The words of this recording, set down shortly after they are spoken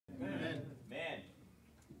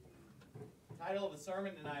Title of the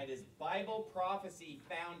sermon tonight is Bible Prophecy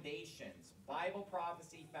Foundations. Bible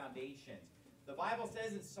Prophecy Foundations. The Bible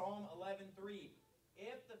says in Psalm 11:3,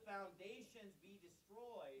 if the foundations be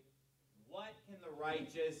destroyed, what can the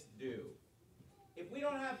righteous do? If we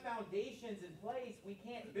don't have foundations in place, we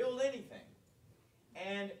can't build anything.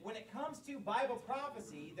 And when it comes to Bible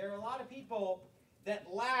prophecy, there are a lot of people that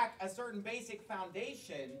lack a certain basic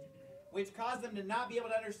foundation, which cause them to not be able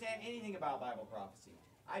to understand anything about Bible prophecy.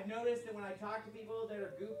 I've noticed that when I talk to people that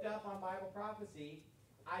are goofed up on Bible prophecy,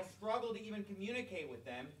 I struggle to even communicate with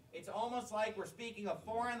them. It's almost like we're speaking a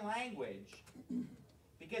foreign language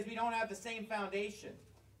because we don't have the same foundation.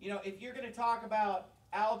 You know, if you're going to talk about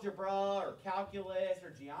algebra or calculus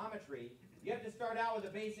or geometry, you have to start out with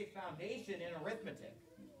a basic foundation in arithmetic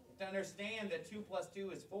to understand that 2 plus 2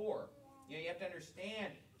 is 4. You know, you have to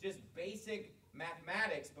understand just basic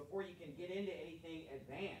mathematics before you can get into anything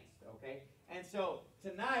advanced, okay? And so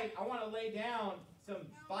tonight I want to lay down some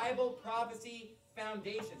Bible prophecy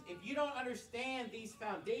foundations. If you don't understand these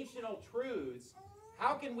foundational truths,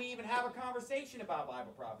 how can we even have a conversation about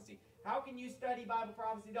Bible prophecy? How can you study Bible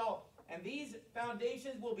prophecy at all? And these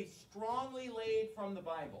foundations will be strongly laid from the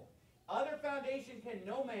Bible. Other foundation can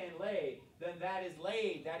no man lay than that is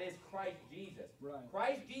laid, that is Christ Jesus. Right.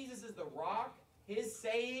 Christ Jesus is the rock. His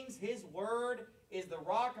sayings, His word is the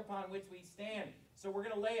rock upon which we stand. So we're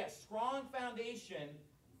going to lay a strong foundation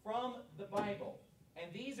from the Bible.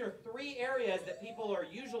 And these are 3 areas that people are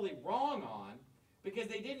usually wrong on because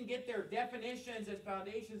they didn't get their definitions as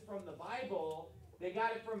foundations from the Bible. They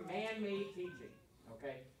got it from man-made teaching.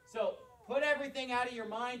 Okay? So put everything out of your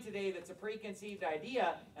mind today that's a preconceived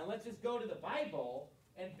idea, and let's just go to the Bible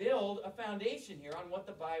and build a foundation here on what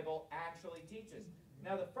the Bible actually teaches.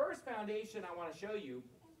 Now, the first foundation I want to show you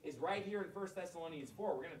is right here in 1 Thessalonians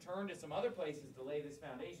 4. We're going to turn to some other places to lay this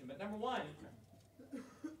foundation. But number one,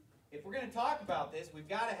 if we're going to talk about this, we've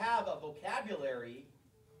got to have a vocabulary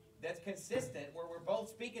that's consistent, where we're both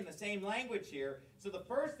speaking the same language here. So the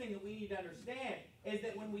first thing that we need to understand is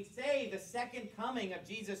that when we say the second coming of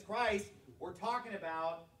Jesus Christ, we're talking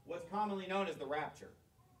about what's commonly known as the rapture.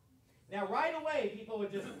 Now, right away, people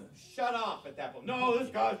would just shut off at that point. No, this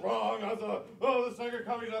guy's wrong. The second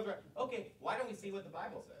coming of the... Okay, why don't we see what the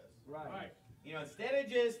Bible says? Right. You know, instead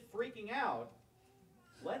of just freaking out,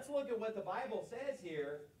 let's look at what the Bible says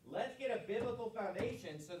here. Let's get a biblical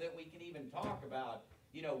foundation so that we can even talk about,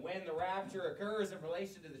 you know, when the rapture occurs in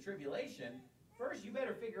relation to the tribulation. First, you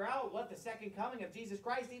better figure out what the second coming of Jesus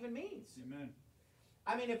Christ even means. Amen.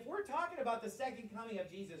 I mean, if we're talking about the second coming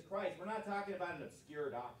of Jesus Christ, we're not talking about an obscure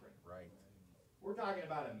doctrine. Right. We're talking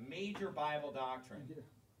about a major Bible doctrine.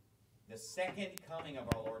 The second coming of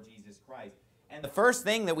our Lord Jesus Christ. And the first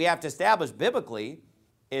thing that we have to establish biblically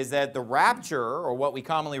is that the rapture, or what we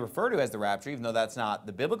commonly refer to as the rapture, even though that's not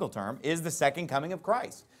the biblical term, is the second coming of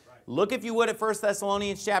Christ. Right. Look, if you would, at 1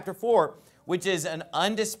 Thessalonians chapter 4, which is an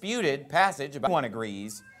undisputed passage. Everyone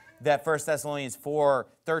agrees that 1 Thessalonians 4,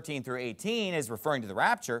 13 through 18 is referring to the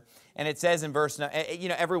rapture. And it says in verse 9, you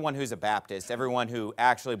know, everyone who's a Baptist, everyone who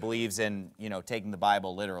actually believes in, you know, taking the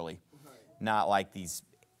Bible literally, not like these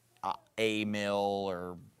amill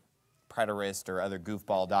or preterist or other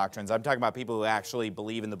goofball doctrines. I'm talking about people who actually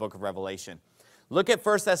believe in the book of Revelation. Look at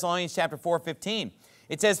 1 Thessalonians chapter 4, 15.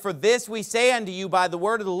 It says, for this we say unto you by the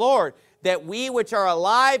word of the Lord, that we which are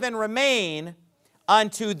alive and remain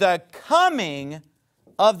unto the coming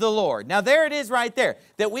of the Lord. Now there it is right there.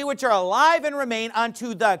 That we which are alive and remain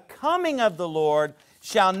unto the coming of the Lord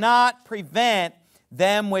shall not prevent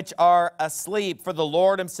them which are asleep. For the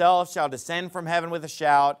Lord Himself shall descend from heaven with a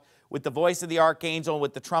shout, with the voice of the archangel,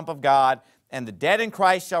 with the trump of God, and the dead in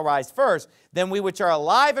Christ shall rise first. Then we which are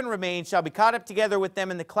alive and remain shall be caught up together with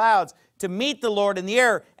them in the clouds to meet the Lord in the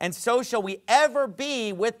air, and so shall we ever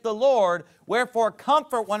be with the Lord. Wherefore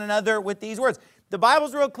comfort one another with these words. The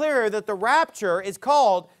Bible's real clear that the rapture is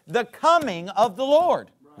called the coming of the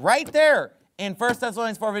Lord. Right there in 1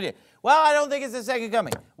 Thessalonians 4:15. Well, I don't think it's the second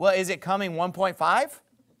coming. Well, is it coming 1.5?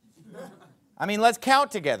 I mean, let's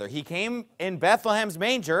count together. He came in Bethlehem's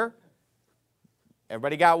manger.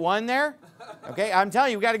 Everybody got one there? Okay, I'm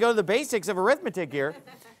telling you, we've got to go to the basics of arithmetic here.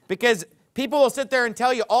 Because people will sit there and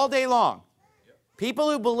tell you all day long.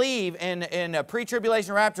 People who believe in a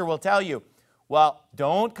pre-tribulation rapture will tell you, well,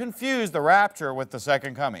 don't confuse the rapture with the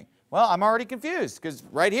second coming. Well, I'm already confused because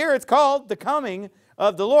right here it's called the coming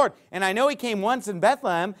of the Lord. And I know He came once in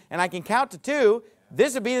Bethlehem, and I can count to 2.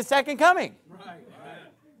 This would be the second coming. Right.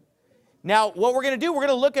 Now, what we're going to do, we're going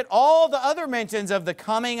to look at all the other mentions of the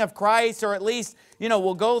coming of Christ, or at least, you know,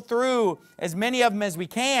 we'll go through as many of them as we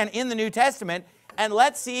can in the New Testament, and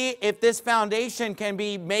let's see if this foundation can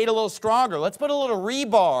be made a little stronger. Let's put a little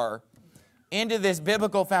rebar into this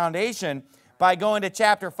biblical foundation by going to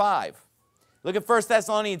chapter 5. Look at 1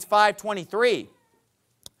 Thessalonians 5:23.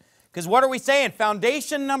 Because what are we saying?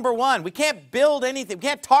 Foundation number one. We can't build anything. We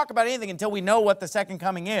can't talk about anything until we know what the second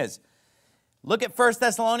coming is. Look at 1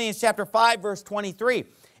 Thessalonians chapter 5, verse 23.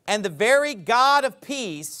 And the very God of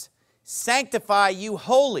peace sanctify you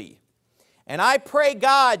wholly. And I pray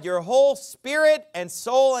God your whole spirit and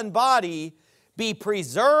soul and body be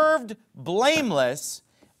preserved blameless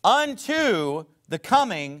unto the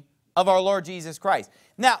coming of our Lord Jesus Christ.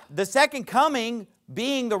 Now, the second coming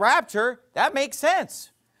being the rapture, that makes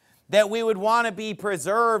sense. That we would want to be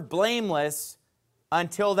preserved blameless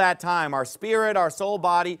until that time. Our spirit, our soul,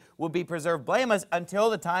 body will be preserved blameless until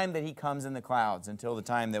the time that He comes in the clouds, until the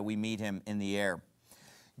time that we meet Him in the air.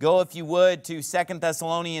 Go, if you would, to 2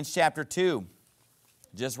 Thessalonians chapter 2.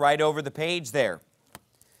 Just right over the page there.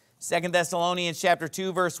 2 Thessalonians chapter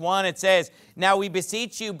 2, verse 1, it says, Now we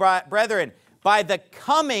beseech you, brethren, by the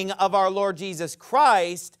coming of our Lord Jesus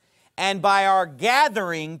Christ, and by our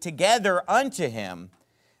gathering together unto Him,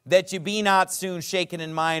 that you be not soon shaken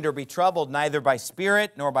in mind or be troubled, neither by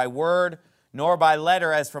spirit, nor by word, nor by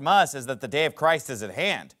letter as from us, as that the day of Christ is at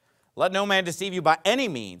hand. Let no man deceive you by any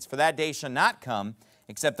means, for that day shall not come,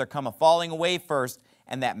 except there come a falling away first,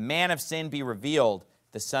 and that man of sin be revealed,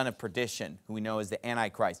 the son of perdition, who we know is the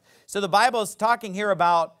Antichrist. So the Bible is talking here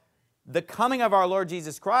about the coming of our Lord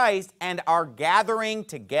Jesus Christ and our gathering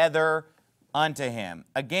together unto Him.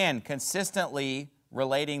 Again, consistently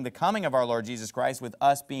relating the coming of our Lord Jesus Christ with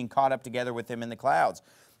us being caught up together with Him in the clouds.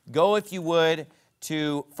 Go, if you would,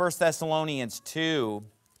 to 1 Thessalonians 2.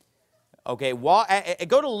 Okay,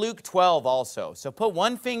 go to Luke 12 also. So put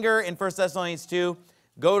one finger in 1 Thessalonians 2,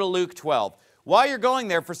 go to Luke 12. While you're going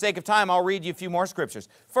there, for sake of time, I'll read you a few more scriptures.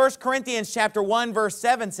 1 Corinthians chapter 1, verse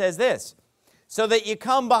 7 says this, So that you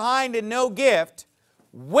come behind in no gift,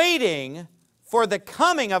 waiting for the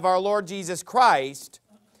coming of our Lord Jesus Christ,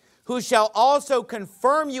 who shall also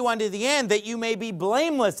confirm you unto the end, that you may be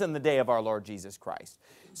blameless in the day of our Lord Jesus Christ.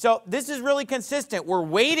 So this is really consistent. We're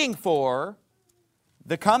waiting for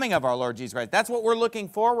the coming of our Lord Jesus Christ. That's what we're looking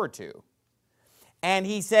forward to. And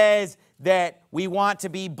he says that we want to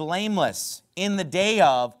be blameless in the day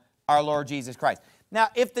of our Lord Jesus Christ. Now,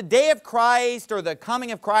 if the day of Christ or the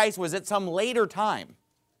coming of Christ was at some later time,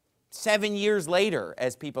 7 years later,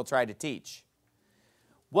 as people try to teach,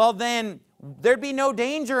 well then, there'd be no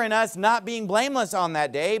danger in us not being blameless on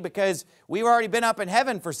that day, because we've already been up in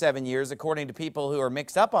heaven for 7 years, according to people who are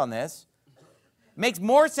mixed up on this. It makes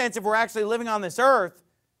more sense if we're actually living on this earth,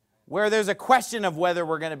 where there's a question of whether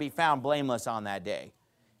we're going to be found blameless on that day.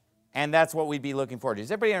 And that's what we'd be looking forward to.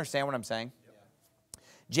 Does everybody understand what I'm saying?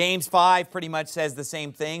 James 5 pretty much says the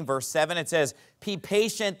same thing. Verse 7, it says, Be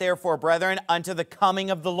patient, therefore, brethren, unto the coming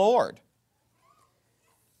of the Lord.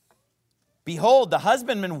 Behold, the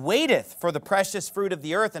husbandman waiteth for the precious fruit of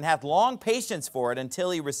the earth, and hath long patience for it, until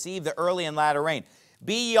he receive the early and latter rain.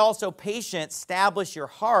 Be ye also patient, establish your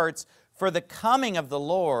hearts, for the coming of the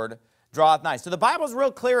Lord draweth nigh. So the Bible is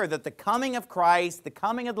real clear that the coming of Christ, the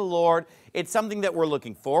coming of the Lord, it's something that we're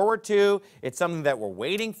looking forward to. It's something that we're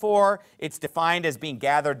waiting for. It's defined as being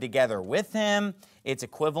gathered together with Him. It's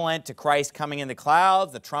equivalent to Christ coming in the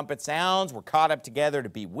clouds. The trumpet sounds. We're caught up together to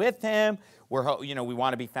be with Him. We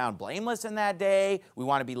want to be found blameless in that day. We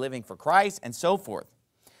want to be living for Christ, and so forth.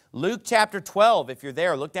 Luke chapter 12, if you're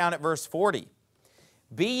there, look down at verse 40.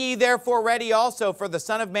 Be ye therefore ready also, for the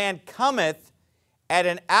Son of Man cometh at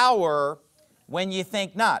an hour when ye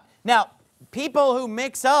think not. Now, people who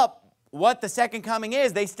mix up what the second coming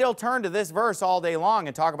is, they still turn to this verse all day long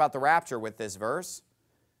and talk about the rapture with this verse.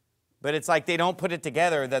 But it's like they don't put it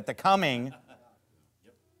together that the coming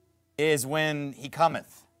is when He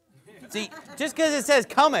cometh. See, just because it says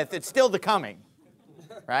cometh, it's still the coming,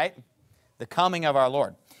 right? The coming of our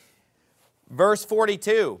Lord. Verse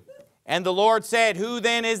 42, And the Lord said, Who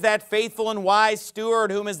then is that faithful and wise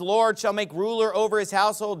steward, whom his Lord shall make ruler over his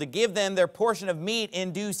household, to give them their portion of meat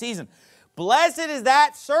in due season? Blessed is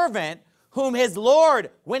that servant, whom his Lord,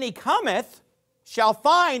 when He cometh, shall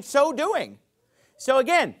find so doing. So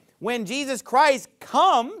again, when Jesus Christ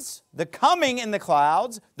comes, the coming in the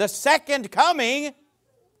clouds, the second coming,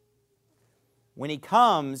 when He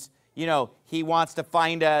comes, He wants to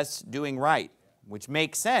find us doing right, which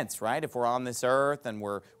makes sense, right? If we're on this earth and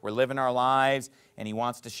we're living our lives, and He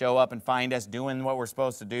wants to show up and find us doing what we're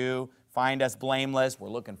supposed to do, find us blameless, we're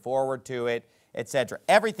looking forward to it, etc.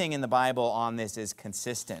 Everything in the Bible on this is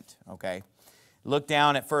consistent, okay? Look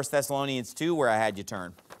down at 1 Thessalonians 2 where I had you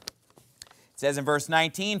turn. It says in verse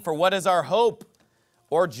 19, For what is our hope,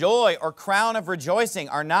 or joy, or crown of rejoicing?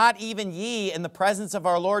 Are not even ye in the presence of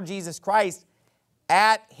our Lord Jesus Christ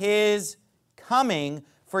at His coming,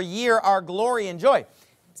 for ye are our glory and joy.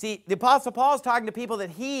 See, the Apostle Paul is talking to people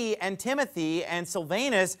that he and Timothy and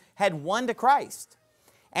Silvanus had won to Christ.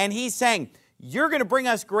 And he's saying, you're going to bring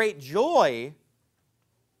us great joy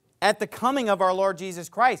at the coming of our Lord Jesus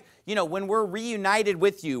Christ. You know, when we're reunited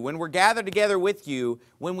with you, when we're gathered together with you,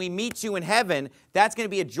 when we meet you in heaven, that's going to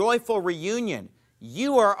be a joyful reunion.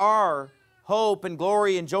 You are our hope and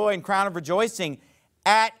glory and joy and crown of rejoicing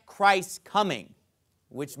at Christ's coming,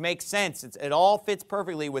 which makes sense. It all fits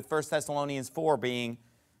perfectly with 1 Thessalonians 4 being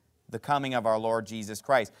the coming of our Lord Jesus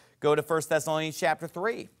Christ. Go to 1 Thessalonians chapter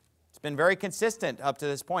 3. It's been very consistent up to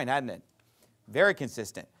this point, hasn't it? Very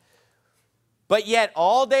consistent. But yet,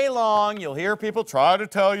 all day long, you'll hear people try to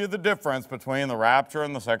tell you the difference between the rapture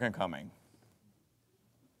and the second coming.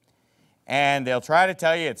 And they'll try to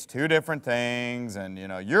tell you it's two different things, and, you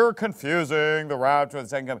know, you're confusing the rapture and the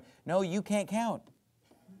second coming. No, you can't count.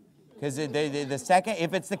 Because the second,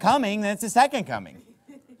 if it's the coming, then it's the second coming.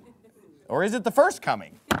 Or is it the first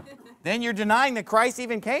coming? Then you're denying that Christ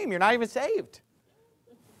even came. You're not even saved.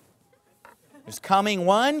 There's coming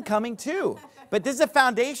one, coming two. But this is a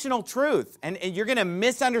foundational truth, and you're going to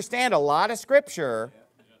misunderstand a lot of Scripture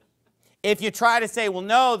if you try to say, well,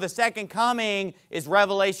 no, the second coming is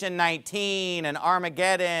Revelation 19 and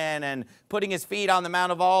Armageddon and putting his feet on the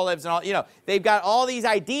Mount of Olives and all. You know, they've got all these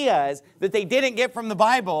ideas that they didn't get from the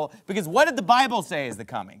Bible, because what did the Bible say is the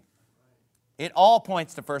coming? It all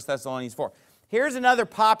points to 1 Thessalonians 4. Here's another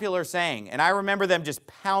popular saying, and I remember them just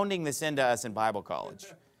pounding this into us in Bible college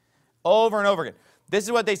over and over again. This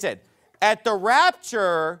is what they said. At the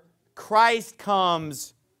rapture, Christ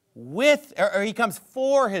comes with, or he comes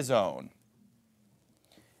for his own.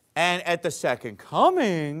 And at the second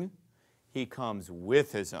coming, he comes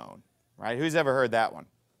with his own. Right? Who's ever heard that one?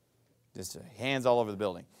 Just hands all over the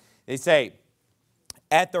building. They say,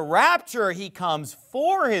 at the rapture, he comes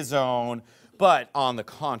for his own, but on the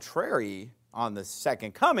contrary, on the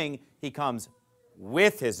second coming, he comes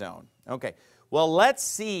with his own. Okay, well, let's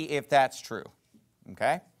see if that's true.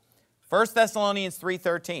 Okay? 1 Thessalonians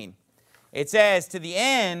 3:13. It says, to the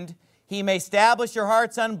end he may establish your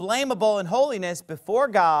hearts unblameable in holiness before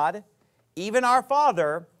God, even our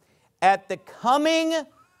Father, at the coming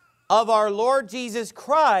of our Lord Jesus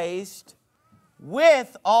Christ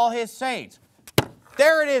with all his saints.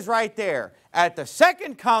 There it is right there. At the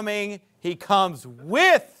second coming, he comes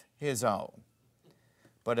with his own.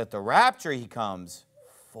 But at the rapture, he comes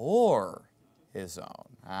for his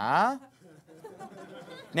own. Huh?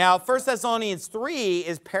 Now, 1 Thessalonians 3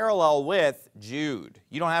 is parallel with Jude.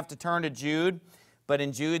 You don't have to turn to Jude, but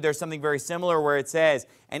in Jude there's something very similar where it says,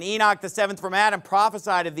 and Enoch the seventh from Adam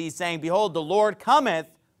prophesied of these, saying, behold, the Lord cometh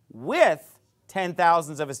with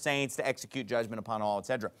 10,000s of his saints to execute judgment upon all,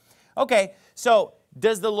 etc. Okay, so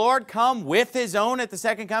does the Lord come with his own at the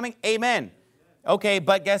second coming? Amen. Okay,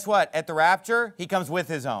 but guess what? At the rapture, he comes with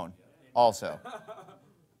his own also.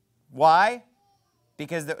 Why?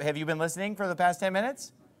 Because, have you been listening for the past 10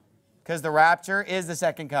 minutes? Because the rapture is the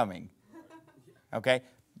second coming. Okay?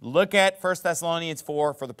 Look at 1 Thessalonians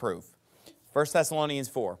 4 for the proof. 1 Thessalonians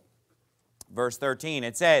 4, verse 13.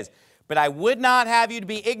 It says, but I would not have you to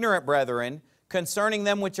be ignorant, brethren, concerning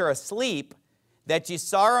them which are asleep, that ye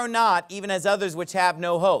sorrow not, even as others which have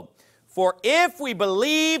no hope. For if we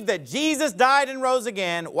believe that Jesus died and rose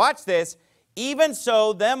again, watch this, even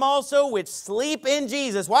so them also which sleep in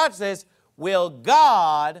Jesus, watch this, will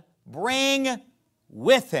God bring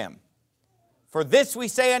with him. For this we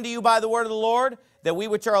say unto you by the word of the Lord, that we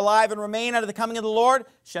which are alive and remain unto the coming of the Lord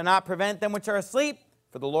shall not prevent them which are asleep,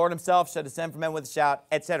 for the Lord himself shall descend from heaven with a shout,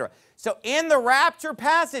 etc. So in the rapture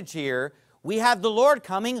passage here, we have the Lord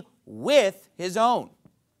coming with his own.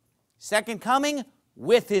 Second coming,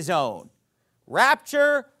 with his own.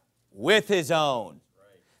 Rapture, with his own.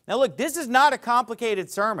 Now look, this is not a complicated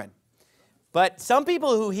sermon. But some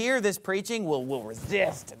people who hear this preaching will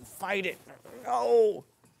resist and fight it. No.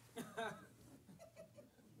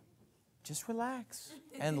 Just relax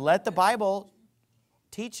and let the Bible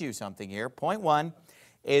teach you something here. Point one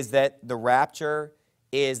is that the rapture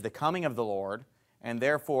is the coming of the Lord, and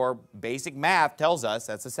therefore basic math tells us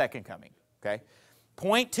that's the second coming. Okay?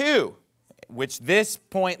 Point two, which this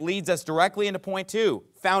point leads us directly into point two.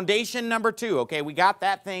 Foundation number two. Okay, we got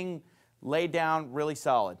that thing laid down really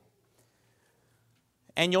solid.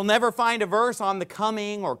 And you'll never find a verse on the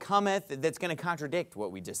coming or cometh that's going to contradict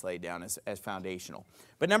what we just laid down as foundational.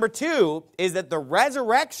 But number two is that the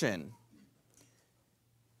resurrection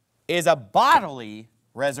is a bodily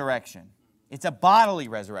resurrection. It's a bodily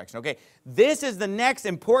resurrection. Okay, this is the next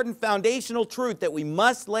important foundational truth that we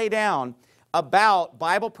must lay down about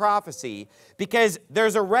Bible prophecy, because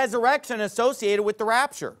there's a resurrection associated with the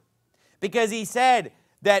rapture. Because he said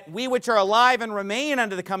that we which are alive and remain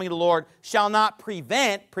unto the coming of the Lord shall not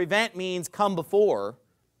prevent means come before,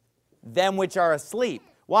 them which are asleep.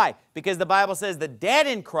 Why? Because the Bible says the dead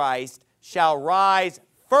in Christ shall rise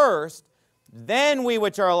first, then we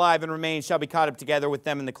which are alive and remain shall be caught up together with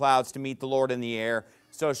them in the clouds to meet the Lord in the air.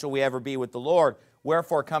 So shall we ever be with the Lord.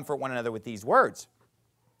 Wherefore comfort one another with these words.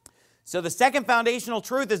 So the second foundational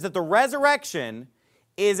truth is that the resurrection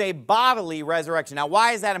is a bodily resurrection. Now,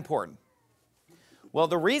 why is that important? Well,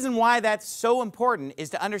 the reason why that's so important is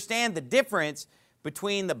to understand the difference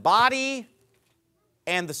between the body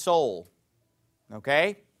and the soul.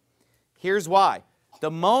 Okay? Here's why.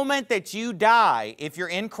 The moment that you die, if you're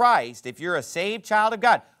in Christ, if you're a saved child of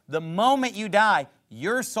God, the moment you die,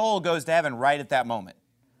 your soul goes to heaven right at that moment.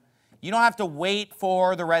 You don't have to wait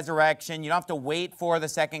for the resurrection. You don't have to wait for the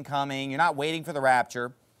second coming. You're not waiting for the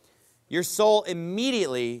rapture. Your soul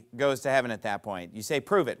immediately goes to heaven at that point. You say,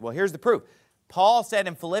 prove it. Well, here's the proof. Paul said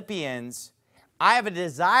in Philippians, I have a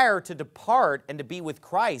desire to depart and to be with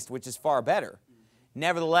Christ, which is far better.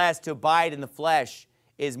 Nevertheless, to abide in the flesh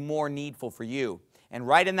is more needful for you. And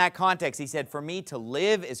right in that context, he said, for me to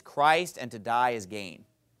live is Christ and to die is gain.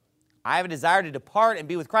 I have a desire to depart and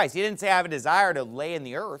be with Christ. He didn't say I have a desire to lay in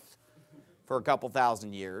the earth for a couple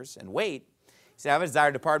thousand years and wait. He said I have a desire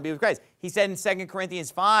to depart and be with Christ. He said in 2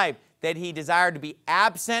 Corinthians 5 that he desired to be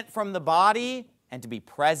absent from the body and to be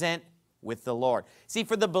present with the Lord. See,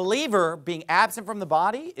 for the believer, being absent from the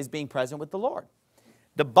body is being present with the Lord.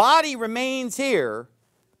 The body remains here.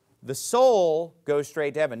 The soul goes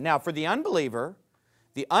straight to heaven. Now, for the unbeliever,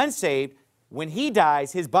 the unsaved, when he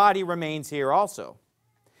dies, his body remains here also.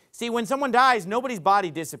 See, when someone dies, nobody's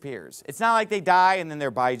body disappears. It's not like they die and then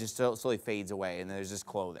their body just slowly fades away and there's just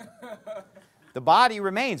clothing. The body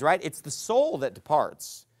remains, right? It's the soul that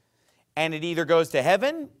departs. And it either goes to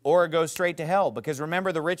heaven or it goes straight to hell. Because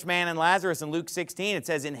remember the rich man and Lazarus in Luke 16, it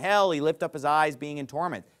says, in hell he lifted up his eyes being in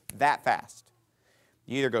torment. That fast.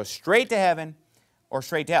 You either go straight to heaven or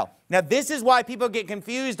straight to hell. Now this is why people get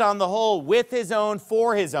confused on the whole with his own,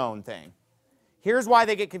 for his own thing. Here's why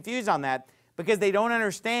they get confused on that. Because they don't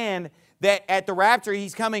understand that at the rapture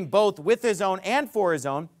he's coming both with his own and for his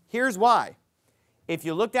own. Here's why. If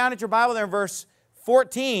you look down at your Bible there in verse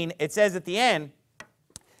 14, it says at the end,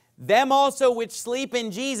 them also which sleep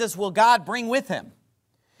in Jesus will God bring with him.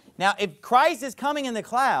 Now, if Christ is coming in the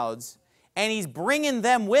clouds and he's bringing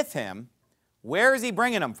them with him, where is he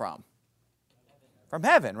bringing them from? From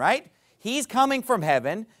heaven, right? He's coming from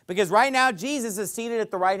heaven because right now Jesus is seated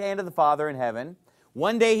at the right hand of the Father in heaven.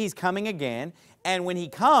 One day he's coming again, and when he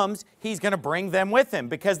comes, he's going to bring them with him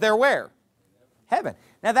because they're where? Heaven.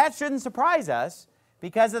 Now, that shouldn't surprise us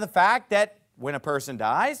because of the fact that when a person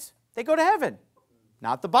dies, they go to heaven.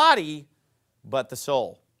 Not the body, but the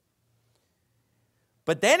soul.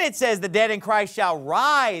 But then it says the dead in Christ shall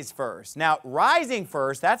rise first. Now, rising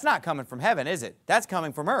first, that's not coming from heaven, is it? That's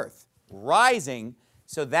coming from earth. Rising,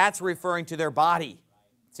 so that's referring to their body.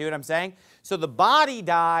 See what I'm saying? So the body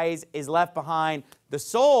dies, is left behind. The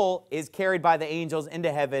soul is carried by the angels into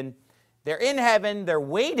heaven. They're in heaven. They're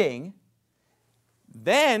waiting.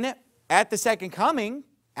 Then, at the second coming,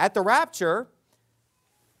 at the rapture,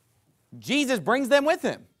 Jesus brings them with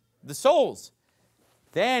him, the souls.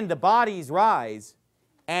 Then the bodies rise,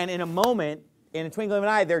 and in a moment, in a twinkling of an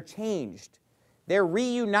eye, they're changed. They're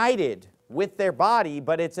reunited with their body,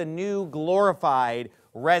 but it's a new, glorified,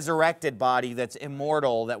 resurrected body that's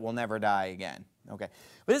immortal, that will never die again. Okay,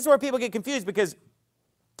 but this is where people get confused because,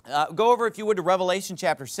 go over if you would to Revelation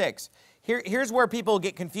chapter 6. Here's where people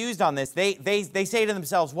get confused on this. They say to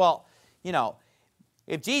themselves, well, you know,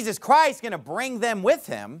 if Jesus Christ is going to bring them with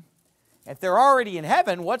him, if they're already in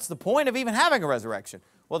heaven, what's the point of even having a resurrection?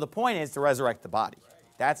 Well, the point is to resurrect the body.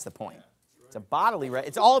 That's the point. It's a bodily,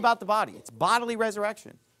 it's all about the body. It's bodily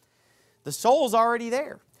resurrection. The soul's already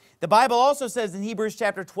there. The Bible also says in Hebrews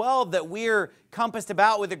chapter 12 that we're compassed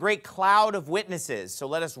about with a great cloud of witnesses. So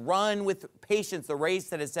let us run with patience the race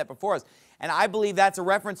that is set before us. And I believe that's a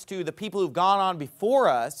reference to the people who've gone on before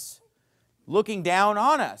us, looking down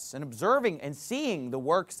on us and observing and seeing the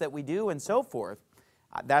works that we do and so forth.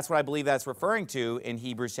 That's what I believe that's referring to in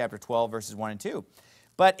Hebrews chapter 12, verses 1 and 2.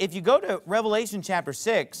 But if you go to Revelation chapter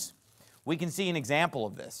 6, we can see an example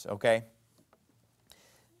of this, okay?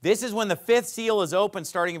 This is when the fifth seal is opened,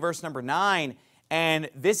 starting in verse number 9, and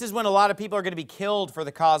this is when a lot of people are going to be killed for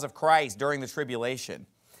the cause of Christ during the tribulation.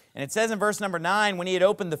 And it says in verse number 9, when he had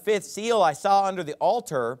opened the fifth seal, I saw under the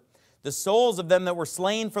altar the souls of them that were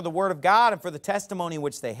slain for the word of God and for the testimony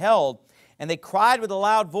which they held. And they cried with a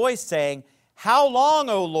loud voice, saying, How long,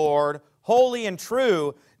 O Lord, holy and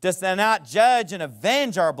true, dost thou not judge and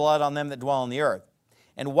avenge our blood on them that dwell on the earth?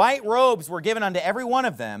 And white robes were given unto every one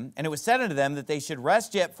of them, and it was said unto them that they should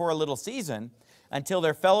rest yet for a little season, until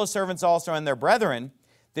their fellow servants also and their brethren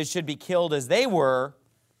that should be killed as they were,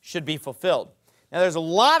 should be fulfilled. Now there's a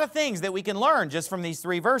lot of things that we can learn just from these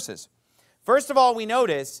 3 verses. First of all, we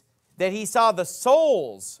notice that he saw the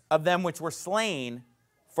souls of them which were slain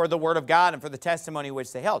for the word of God and for the testimony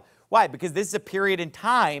which they held. Why? Because this is a period in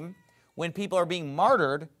time when people are being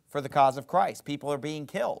martyred for the cause of Christ. People are being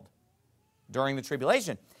killed during the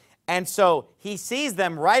tribulation. And so he sees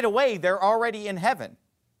them right away. They're already in heaven.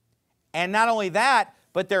 And not only that,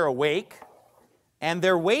 but they're awake and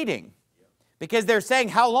they're waiting. Because they're saying,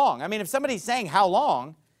 how long? I mean, if somebody's saying how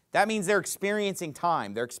long, that means they're experiencing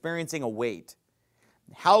time. They're experiencing a wait.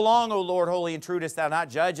 How long, O Lord, holy and true, dost thou not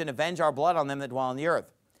judge and avenge our blood on them that dwell on the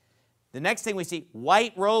earth? The next thing we see,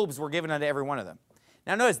 white robes were given unto every one of them.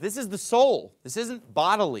 Now notice, this is the soul. This isn't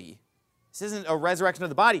bodily. This isn't a resurrection of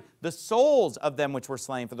the body. The souls of them which were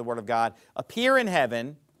slain for the word of God appear in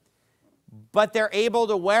heaven, but they're able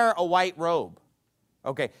to wear a white robe.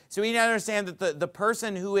 Okay, so we need to understand that the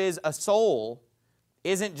person who is a soul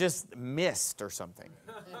isn't just mist or something.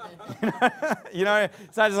 You know,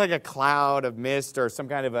 it's not just like a cloud of mist or some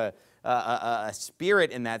kind of a spirit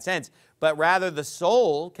in that sense, but rather the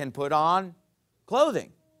soul can put on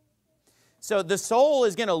clothing. So the soul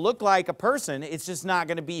is going to look like a person. It's just not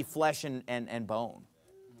going to be flesh and bone.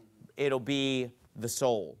 It'll be the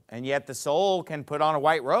soul. And yet the soul can put on a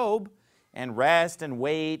white robe and rest and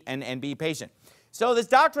wait and be patient. So this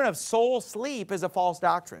doctrine of soul sleep is a false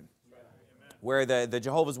doctrine, where the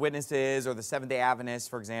Jehovah's Witnesses or the Seventh-day Adventists,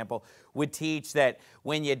 for example, would teach that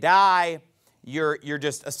when you die, you're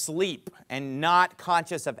just asleep and not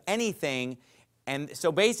conscious of anything. And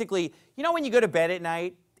so basically, you know when you go to bed at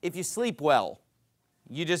night, if you sleep well,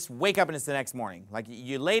 you just wake up and it's the next morning. Like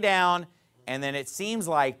you lay down and then it seems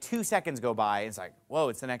like 2 seconds go by and it's like, whoa,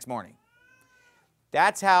 it's the next morning.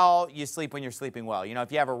 That's how you sleep when you're sleeping well. You know,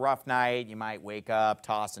 if you have a rough night, you might wake up,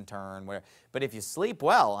 toss and turn. But if you sleep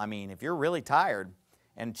well, I mean, if you're really tired,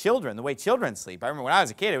 and children, the way children sleep, I remember when I was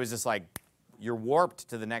a kid, it was just like you're warped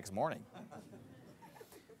to the next morning.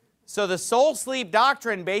 So the soul sleep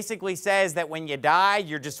doctrine basically says that when you die,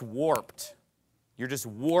 you're just warped. You're just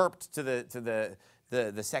warped to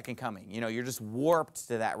the second coming. You know, you're just warped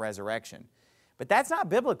to that resurrection. But that's not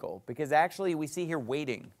biblical, because actually we see here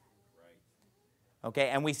waiting. Okay,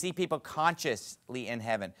 and we see people consciously in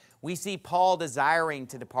heaven. We see Paul desiring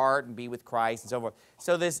to depart and be with Christ and so forth.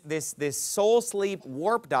 So this soul sleep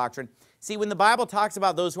warp doctrine, see, when the Bible talks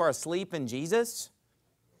about those who are asleep in Jesus,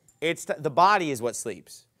 the body is what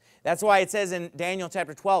sleeps. That's why it says in Daniel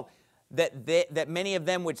chapter 12 that many of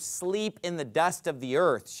them which sleep in the dust of the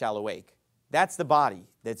earth shall awake. That's the body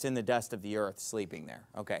that's in the dust of the earth sleeping there.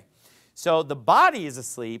 Okay, so the body is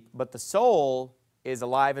asleep, but the soul is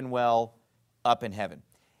alive and well up in heaven.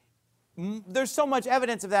 There's so much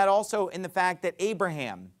evidence of that also in the fact that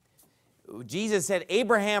Abraham, Jesus said,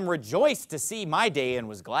 Abraham rejoiced to see my day and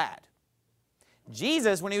was glad.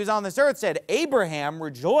 Jesus, when he was on this earth, said, Abraham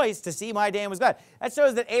rejoiced to see my day and was glad. That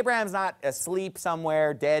shows that Abraham's not asleep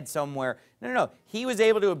somewhere, dead somewhere. No. He was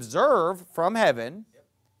able to observe from heaven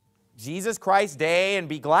Jesus Christ's day and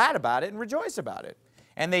be glad about it and rejoice about it.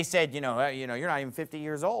 And they said, you know, you're not even 50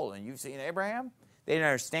 years old and you've seen Abraham? They didn't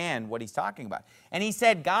understand what he's talking about. And he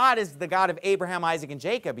said God is the God of Abraham, Isaac, and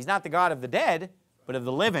Jacob. He's not the God of the dead, but of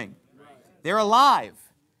the living. They're alive.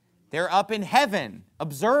 They're up in heaven,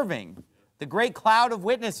 observing the great cloud of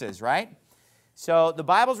witnesses, right? So the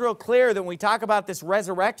Bible's real clear that when we talk about this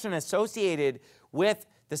resurrection associated with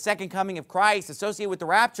the second coming of Christ, associated with the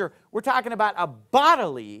rapture, we're talking about a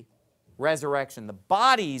bodily resurrection. The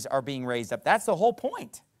bodies are being raised up. That's the whole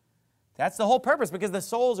point. That's the whole purpose, because the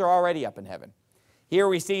souls are already up in heaven. Here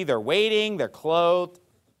we see they're waiting, they're clothed.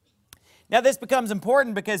 Now this becomes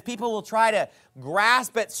important because people will try to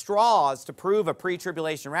grasp at straws to prove a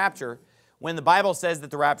pre-tribulation rapture when the Bible says that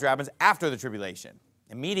the rapture happens after the tribulation,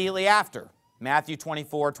 immediately after. Matthew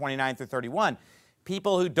 24, 29 through 31.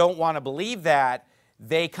 People who don't want to believe that,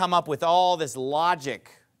 they come up with all this logic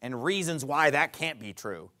and reasons why that can't be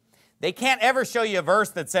true. They can't ever show you a verse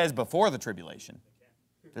that says before the tribulation.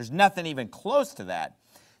 There's nothing even close to that.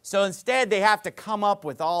 So instead, they have to come up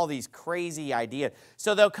with all these crazy ideas.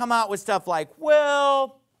 So they'll come out with stuff like,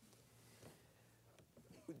 well,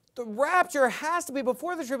 the rapture has to be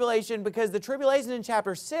before the tribulation because the tribulation is in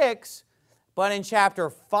chapter 6, but in chapter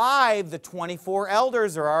 5, the 24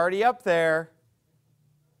 elders are already up there.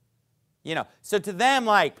 You know, so to them,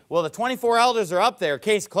 like, well, the 24 elders are up there,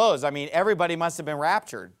 case closed. I mean, everybody must have been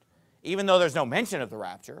raptured, even though there's no mention of the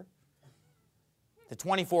rapture. The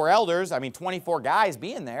 24 elders, I mean, 24 guys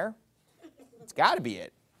being there. It's got to be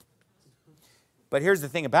it. But here's the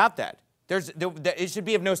thing about that. It should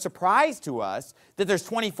be of no surprise to us that there's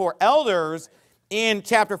 24 elders in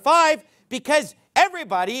chapter 5 because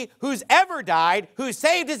everybody who's ever died, who's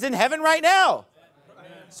saved, is in heaven right now.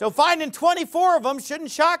 So finding 24 of them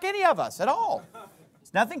shouldn't shock any of us at all.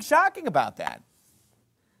 There's nothing shocking about that.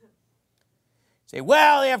 Say,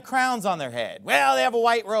 well, they have crowns on their head. Well, they have a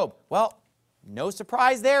white robe. Well, no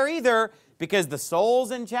surprise there either, because the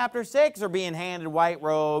souls in chapter 6 are being handed white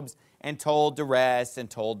robes and told to rest and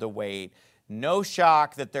told to wait. No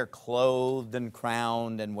shock that they're clothed and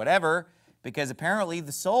crowned and whatever, because apparently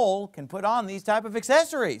the soul can put on these type of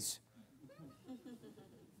accessories.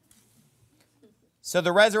 So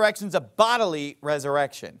the resurrection's a bodily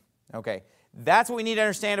resurrection. Okay, that's what we need to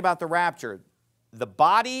understand about the rapture. The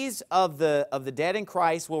bodies of the dead in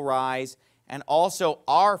Christ will rise, and also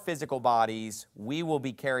our physical bodies, we will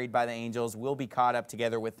be carried by the angels. We'll be caught up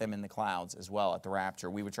together with them in the clouds as well at the rapture,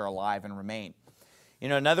 we which are alive and remain. You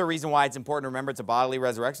know, another reason why it's important to remember it's a bodily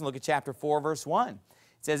resurrection, look at chapter 4, verse 1. It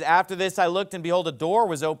says, after this I looked, and behold, a door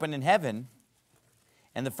was opened in heaven.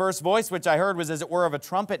 And the first voice which I heard was as it were of a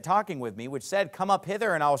trumpet talking with me, which said, come up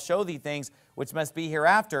hither, and I'll show thee things which must be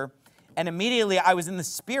hereafter. And immediately I was in the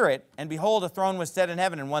Spirit, and behold, a throne was set in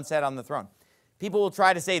heaven, and one sat on the throne. People will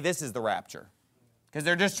try to say this is the rapture, because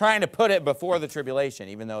they're just trying to put it before the tribulation,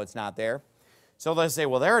 even though it's not there. So they'll say,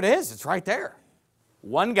 well, there it is. It's right there.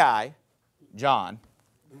 One guy, John,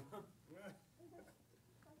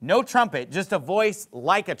 no trumpet, just a voice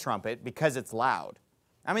like a trumpet because it's loud.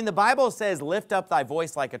 I mean, the Bible says, lift up thy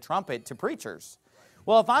voice like a trumpet to preachers.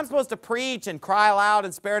 Well, if I'm supposed to preach and cry loud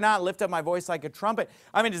and spare not, and lift up my voice like a trumpet,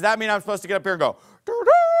 I mean, does that mean I'm supposed to get up here and go, no.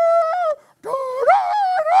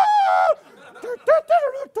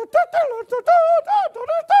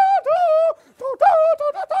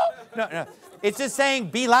 It's just saying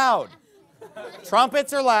be loud.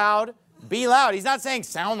 Trumpets are loud. Be loud. He's not saying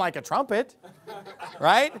sound like a trumpet,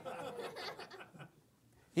 right?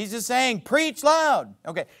 He's just saying preach loud.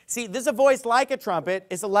 Okay, see, this is a voice like a trumpet.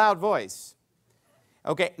 It's a loud voice.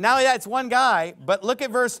 Okay, not only that, it's one guy, but look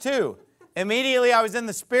at verse 2. Immediately I was in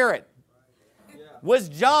the Spirit. Was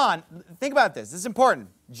John, think about this, this is important.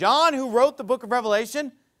 John, who wrote the book of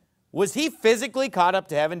Revelation, was he physically caught up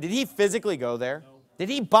to heaven? Did he physically go there? No. Did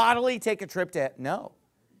he bodily take a trip to heaven? No.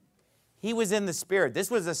 He was in the Spirit. This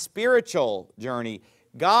was a spiritual journey.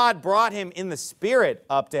 God brought him in the Spirit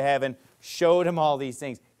up to heaven, showed him all these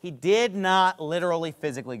things. He did not literally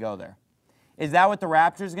physically go there. Is that what the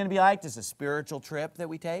rapture is going to be like? Just a spiritual trip that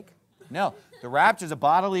we take? No. The rapture is a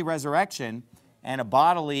bodily resurrection and a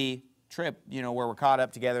bodily trip, you know, where we're caught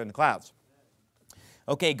up together in the clouds.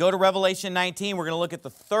 Okay, go to Revelation 19. We're going to look at the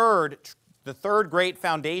third great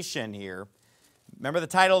foundation here. Remember, the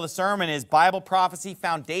title of the sermon is Bible Prophecy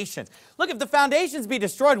Foundations. Look, if the foundations be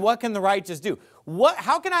destroyed, what can the righteous do?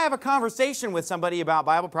 How can I have a conversation with somebody about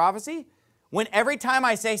Bible prophecy when every time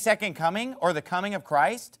I say second coming or the coming of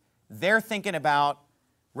Christ, they're thinking about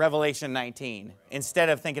Revelation 19 instead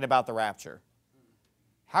of thinking about the rapture?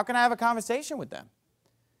 How can I have a conversation with them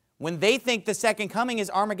when they think the second coming is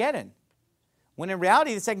Armageddon, when in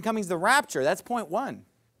reality the second coming is the rapture? That's point one.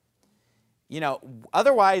 You know,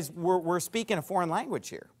 otherwise we're speaking a foreign language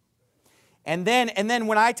here. And then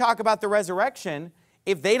when I talk about the resurrection,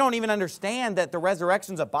 if they don't even understand that the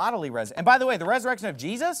resurrection is a bodily resurrection. And by the way, the resurrection of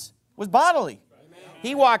Jesus was bodily.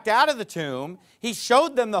 He walked out of the tomb. He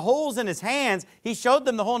showed them the holes in his hands. He showed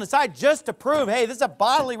them the hole in his side just to prove, hey, this is a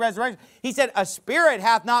bodily resurrection. He said, a spirit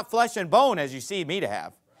hath not flesh and bone as you see me to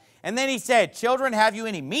have. And then he said, children, have you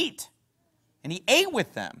any meat? And he ate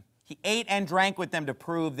with them. He ate and drank with them to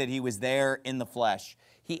prove that he was there in the flesh.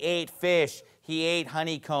 He ate fish. He ate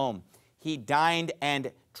honeycomb. He dined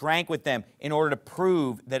and drank with them in order to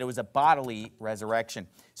prove that it was a bodily resurrection.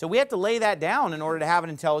 So we have to lay that down in order to have an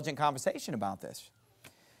intelligent conversation about this.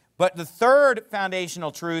 But the third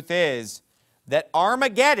foundational truth is that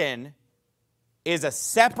Armageddon is a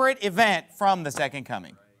separate event from the second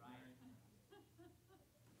coming.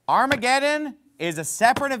 Armageddon is a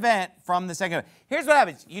separate event from the second coming. Here's what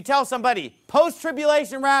happens. You tell somebody,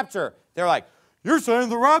 post-tribulation rapture. They're like, you're saying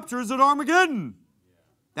the rapture is at Armageddon.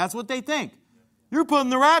 That's what they think. You're putting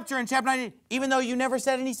the rapture in chapter 19, even though you never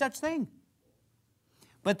said any such thing.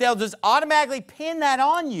 But they'll just automatically pin that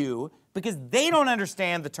on you because they don't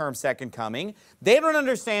understand the term second coming. They don't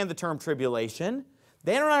understand the term tribulation.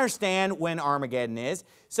 They don't understand when Armageddon is.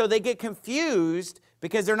 So they get confused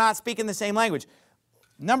because they're not speaking the same language.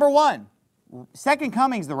 Number one, second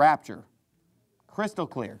coming is the rapture. Crystal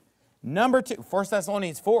clear. Number two, 1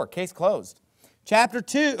 Thessalonians 4, case closed. Chapter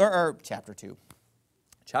 2 of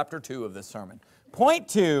this sermon. Point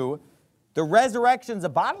 2, The resurrection's a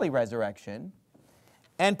bodily resurrection.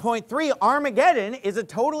 And point 3, Armageddon is a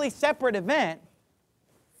totally separate event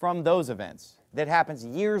from those events that happens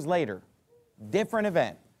years later. Different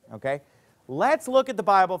event, okay? Let's look at the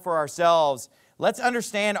Bible for ourselves. Let's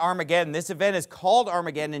understand Armageddon. This event is called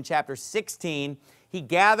Armageddon in chapter 16. He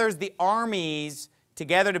gathers the armies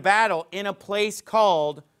together to battle in a place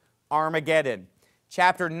called Armageddon.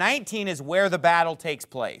 Chapter 19 is where the battle takes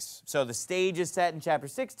place. So the stage is set in chapter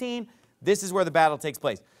 16. This is where the battle takes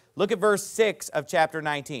place. Look at verse 6 of chapter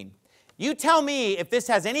 19. You tell me if this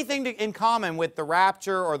has anything in common with the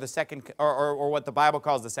rapture or the second, or what the Bible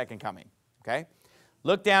calls the second coming. Okay?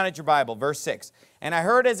 Look down at your Bible, verse 6. And I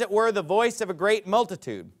heard as it were the voice of a great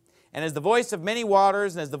multitude, and as the voice of many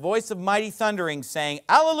waters, and as the voice of mighty thunderings, saying,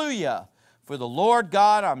 Alleluia! For the Lord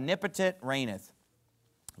God omnipotent reigneth.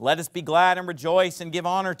 Let us be glad and rejoice and give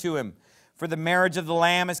honor to him. For the marriage of the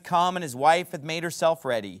Lamb is come, and his wife hath made herself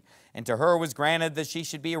ready. And to her was granted that she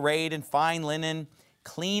should be arrayed in fine linen,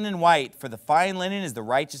 clean and white, for the fine linen is the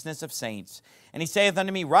righteousness of saints. And he saith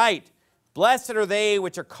unto me, Write, blessed are they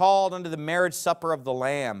which are called unto the marriage supper of the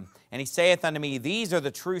Lamb. And he saith unto me, These are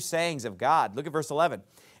the true sayings of God. Look at verse 11.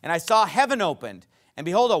 And I saw heaven opened, and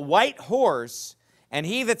behold, a white horse, and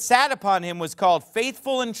he that sat upon him was called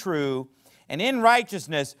Faithful and True, and in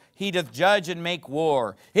righteousness he doth judge and make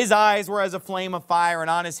war. His eyes were as a flame of fire, and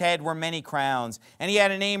on his head were many crowns. And he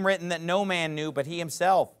had a name written that no man knew but he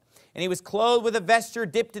himself. And he was clothed with a vesture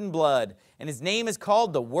dipped in blood, and his name is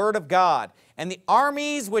called the Word of God. And the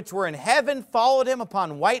armies which were in heaven followed him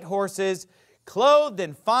upon white horses, clothed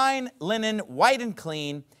in fine linen, white and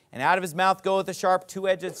clean. And out of his mouth goeth a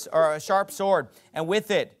sharp sword, and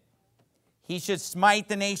with it he should smite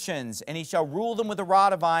the nations, and he shall rule them with a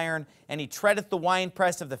rod of iron, and he treadeth the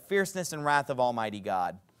winepress of the fierceness and wrath of Almighty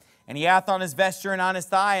God. And he hath on his vesture and on his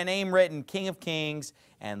thigh a name written, King of Kings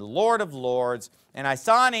and Lord of Lords. And I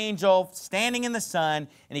saw an angel standing in the sun,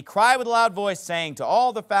 and he cried with a loud voice, saying to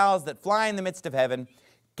all the fowls that fly in the midst of heaven,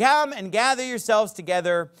 Come and gather yourselves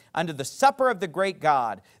together unto the supper of the great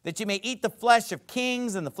God, that ye may eat the flesh of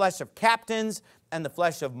kings, and the flesh of captains, and the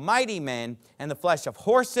flesh of mighty men, and the flesh of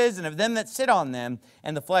horses, and of them that sit on them,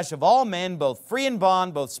 and the flesh of all men, both free and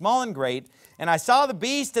bond, both small and great. And I saw the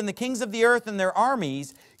beast and the kings of the earth and their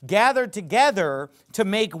armies gathered together to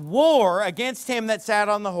make war against him that sat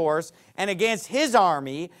on the horse, and against his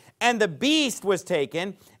army. And the beast was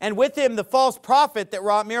taken, and with him the false prophet that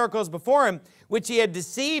wrought miracles before him, with which he had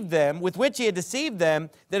deceived them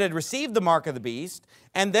that had received the mark of the beast,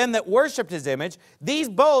 and them that worshipped his image. These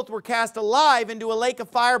both were cast alive into a lake of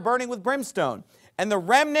fire burning with brimstone. And the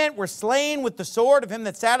remnant were slain with the sword of him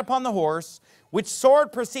that sat upon the horse, which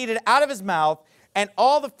sword proceeded out of his mouth, and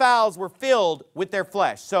all the fowls were filled with their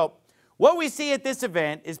flesh. So what we see at this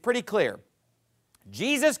event is pretty clear.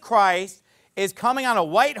 Jesus Christ is coming on a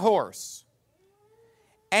white horse,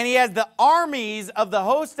 and he has the armies of the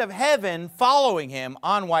host of heaven following him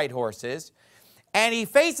on white horses, and he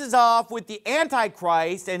faces off with the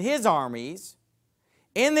Antichrist and his armies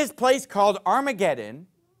in this place called Armageddon,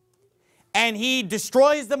 and he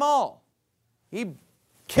destroys them all. He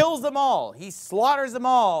kills them all. He slaughters them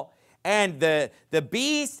all, and the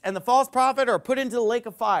beast and the false prophet are put into the lake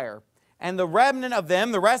of fire. And the remnant of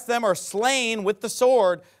them, the rest of them, are slain with the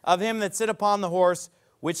sword of him that sit upon the horse,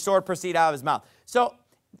 which sword proceed out of his mouth. So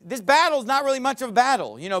this battle is not really much of a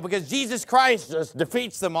battle, because Jesus Christ just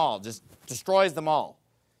defeats them all, just destroys them all.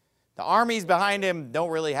 The armies behind him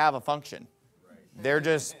don't really have a function. They're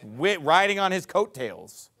just riding on his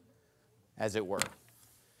coattails, as it were.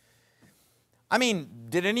 I mean,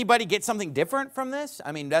 did anybody get something different from this?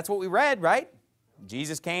 I mean, that's what we read, right?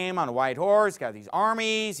 Jesus came on a white horse, got these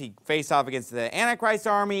armies. He faced off against the Antichrist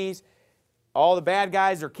armies. All the bad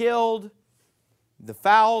guys are killed. The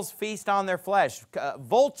fowls feast on their flesh.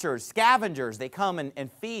 Vultures, scavengers, they come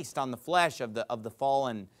and feast on the flesh of the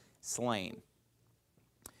fallen slain.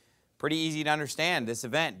 Pretty easy to understand this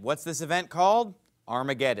event. What's this event called?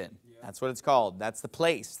 Armageddon. Yeah. That's what it's called. That's the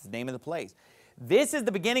place, the name of the place. This is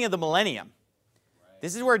the beginning of the millennium.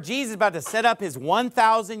 This is where Jesus is about to set up his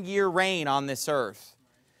 1,000-year reign on this earth.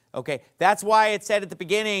 Okay, that's why it said at the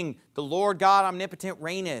beginning, the Lord God omnipotent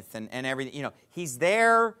reigneth and everything. He's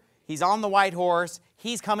there, he's on the white horse,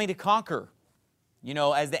 he's coming to conquer.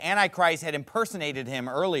 As the Antichrist had impersonated him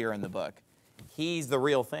earlier in the book. He's the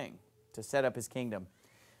real thing to set up his kingdom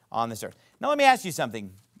on this earth. Now let me ask you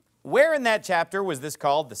something. Where in that chapter was this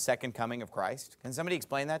called the second coming of Christ? Can somebody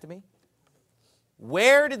explain that to me?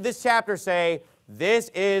 Where did this chapter say, this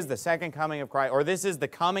is the second coming of Christ, or this is the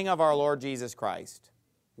coming of our Lord Jesus Christ?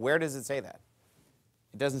 Where does it say that?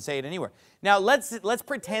 It doesn't say it anywhere. Now, let's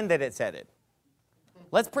pretend that it said it.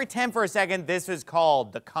 Let's pretend for a second this is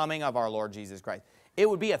called the coming of our Lord Jesus Christ. It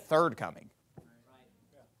would be a third coming.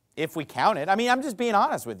 If we count it. I mean, I'm just being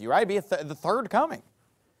honest with you, right? It'd be the third coming.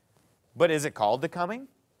 But is it called the coming?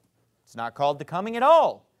 It's not called the coming at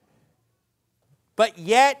all. But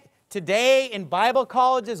yet, today in Bible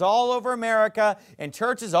colleges all over America and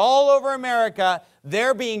churches all over America,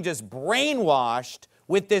 they're being just brainwashed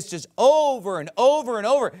with this just over and over and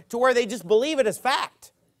over to where they just believe it as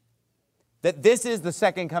fact. That this is the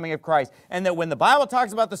second coming of Christ. And that when the Bible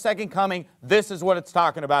talks about the second coming, this is what it's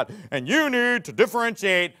talking about. And you need to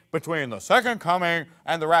differentiate between the second coming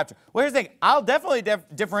and the rapture. Well, here's the thing. I'll definitely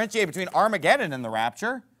differentiate between Armageddon and the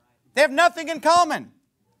rapture. They have nothing in common.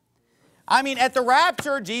 I mean, at the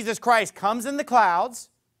rapture, Jesus Christ comes in the clouds.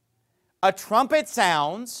 A trumpet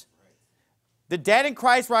sounds. The dead in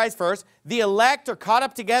Christ rise first. The elect are caught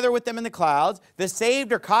up together with them in the clouds. The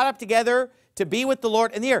saved are caught up together to be with the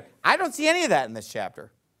Lord in the air. I don't see any of that in this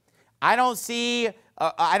chapter. I don't see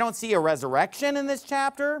a resurrection in this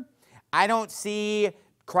chapter. I don't see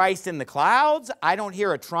Christ in the clouds. I don't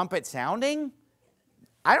hear a trumpet sounding.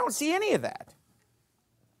 I don't see any of that.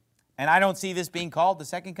 And I don't see this being called the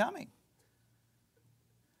second coming.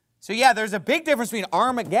 So yeah, there's a big difference between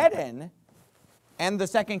Armageddon and the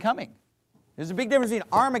second coming. There's a big difference between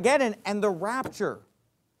Armageddon and the rapture.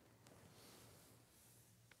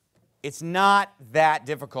 It's not that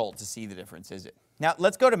difficult to see the difference, is it? Now,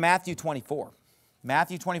 let's go to Matthew 24.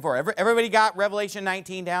 Matthew 24. Everybody got Revelation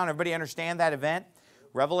 19 down? Everybody understand that event?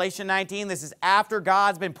 Revelation 19, this is after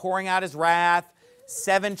God's been pouring out His wrath.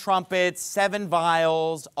 7 trumpets, 7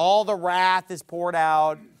 vials, all the wrath is poured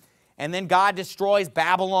out. And then God destroys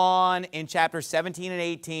Babylon in chapters 17 and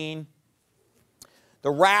 18. The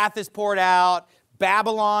wrath is poured out.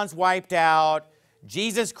 Babylon's wiped out.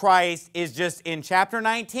 Jesus Christ is just in chapter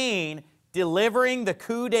 19 delivering the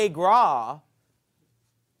coup de grace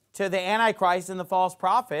to the Antichrist and the false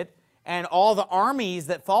prophet, and all the armies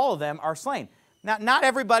that follow them are slain. Now, not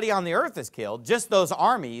everybody on the earth is killed, just those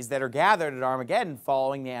armies that are gathered at Armageddon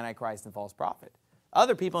following the Antichrist and false prophet.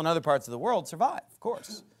 Other people in other parts of the world survive, of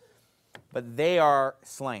course, but they are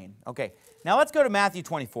slain. Okay, now let's go to Matthew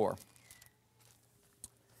 24.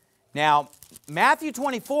 Now, Matthew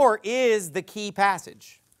 24 is the key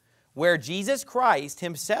passage where Jesus Christ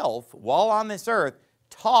Himself, while on this earth,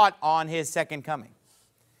 taught on His second coming.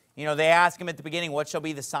 You know, they ask Him at the beginning, what shall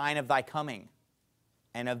be the sign of Thy coming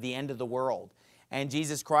and of the end of the world? And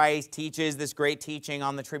Jesus Christ teaches this great teaching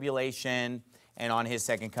on the tribulation and on His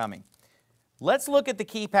second coming. Let's look at the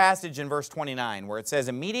key passage in verse 29 where it says,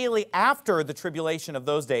 immediately after the tribulation of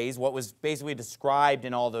those days, what was basically described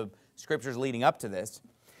in all the scriptures leading up to this,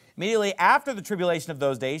 immediately after the tribulation of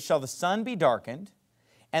those days shall the sun be darkened,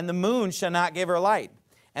 and the moon shall not give her light,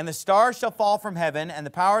 and the stars shall fall from heaven, and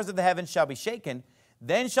the powers of the heavens shall be shaken.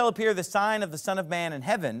 Then shall appear the sign of the Son of Man in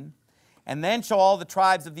heaven, and then shall all the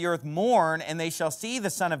tribes of the earth mourn, and they shall see the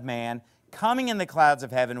Son of Man coming in the clouds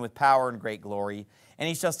of heaven with power and great glory. And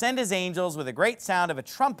He shall send His angels with a great sound of a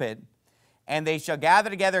trumpet, and they shall gather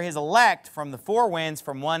together His elect from the 4 winds,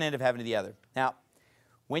 from one end of heaven to the other. Now,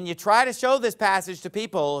 when you try to show this passage to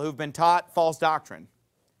people who've been taught false doctrine,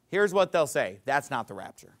 here's what they'll say. That's not the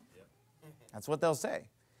rapture. That's what they'll say.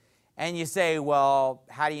 And you say, well,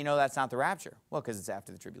 how do you know that's not the rapture? Well, because it's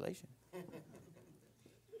after the tribulation.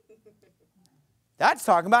 That's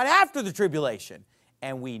talking about after the tribulation.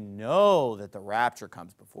 And we know that the rapture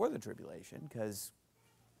comes before the tribulation because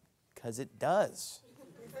it does.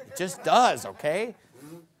 It just does, okay?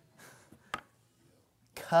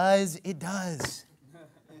 Because it does.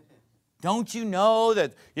 Don't you know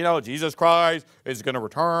that, Jesus Christ is going to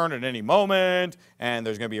return at any moment, and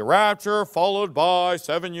there's going to be a rapture followed by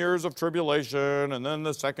 7 years of tribulation, and then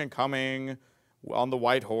the second coming on the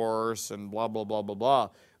white horse, and blah, blah, blah, blah, blah.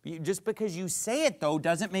 Just because you say it, though,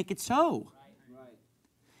 doesn't make it so.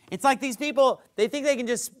 It's like these people, they think they can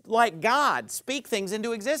just, like God, speak things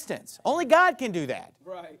into existence. Only God can do that.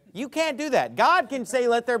 Right. You can't do that. God can say,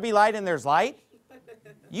 let there be light, and there's light.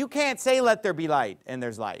 You can't say, let there be light, and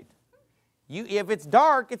there's light. If it's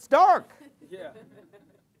dark, it's dark. Yeah.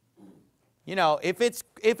 If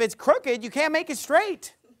it's crooked, you can't make it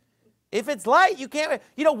straight. If it's light, you can't.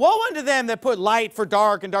 Woe unto them that put light for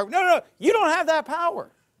dark and dark. No. You don't have that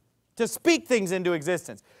power to speak things into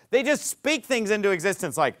existence. They just speak things into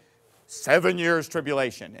existence like 7 years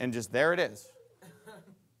tribulation, and just there it is.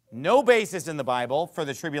 No basis in the Bible for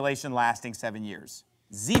the tribulation lasting 7 years.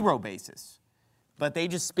 0 basis. But they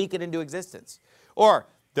just speak it into existence. Or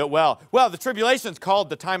the tribulation's called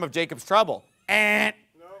the time of Jacob's trouble.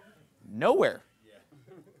 Nowhere.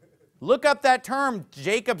 Look up that term,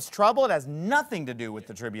 Jacob's trouble. It has nothing to do with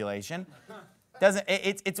the tribulation.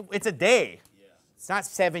 It's a day. It's not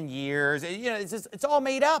 7 years. It's all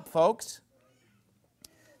made up, folks.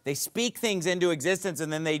 They speak things into existence,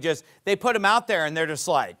 and then they put them out there, and they're just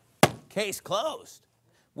like, case closed,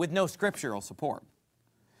 with no scriptural support.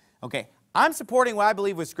 Okay, I'm supporting what I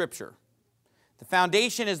believe with Scripture. The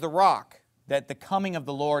foundation is the rock, that the coming of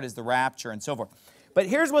the Lord is the rapture, and so forth. But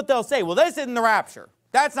here's what they'll say. Well, this isn't the rapture.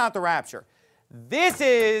 That's not the rapture. This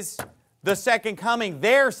is the second coming,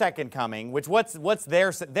 their second coming, which what's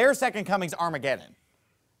their second coming's Armageddon.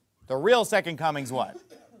 The real second coming's what?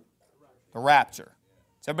 The rapture.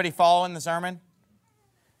 Is everybody following the sermon?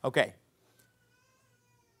 Okay.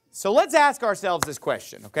 So let's ask ourselves this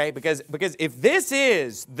question, okay? Because if this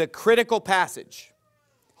is the critical passage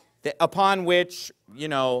upon which,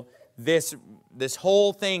 this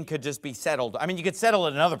whole thing could just be settled. I mean, you could settle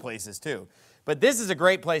it in other places too. But this is a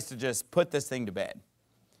great place to just put this thing to bed.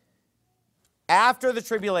 After the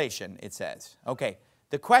tribulation, it says. Okay,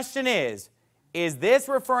 the question is this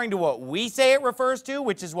referring to what we say it refers to,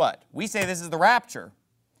 which is what? We say this is the rapture.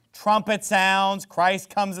 Trumpet sounds,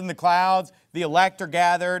 Christ comes in the clouds, the elect are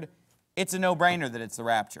gathered. It's a no-brainer that it's the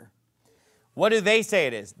rapture. What do they say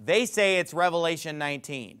it is? They say it's Revelation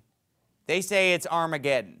 19. They say it's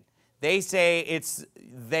Armageddon. They say it's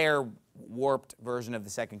their warped version of the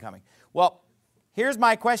second coming. Well, here's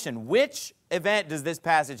my question. Which event does this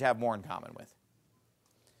passage have more in common with?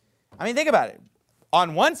 I mean, think about it.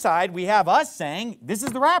 On one side, we have us saying, this is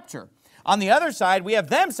the rapture. On the other side, we have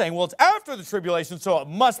them saying, well, it's after the tribulation, so it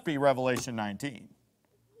must be Revelation 19.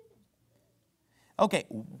 Okay,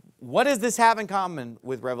 what does this have in common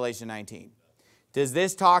with Revelation 19? Does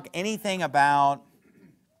this talk anything about,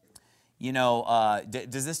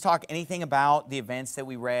 does this talk anything about the events that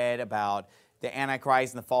we read about the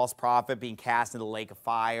Antichrist and the false prophet being cast into the lake of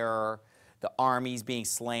fire, the armies being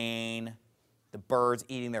slain, the birds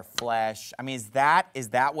eating their flesh? I mean, is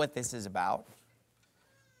that what this is about?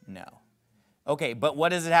 No. Okay, but what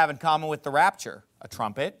does it have in common with the rapture? A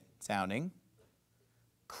trumpet sounding,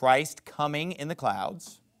 Christ coming in the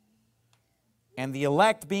clouds, and the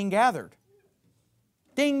elect being gathered.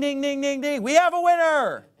 Ding, ding, ding, ding, ding. We have a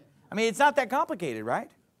winner. I mean, it's not that complicated,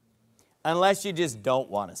 right? Unless you just don't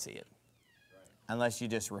want to see it. Unless you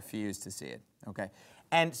just refuse to see it. Okay?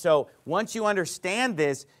 And so once you understand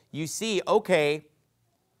this, you see, okay,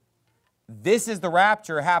 this is the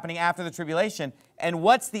rapture happening after the tribulation. And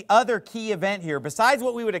what's the other key event here? Besides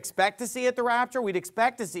what we would expect to see at the rapture, we'd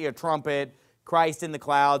expect to see a trumpet, Christ in the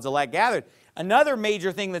clouds, elect gathered. Another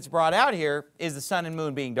major thing that's brought out here is the sun and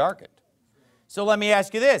moon being darkened. So let me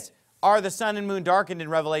ask you this. Are the sun and moon darkened in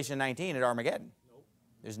Revelation 19 at Armageddon? Nope.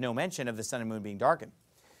 There's no mention of the sun and moon being darkened.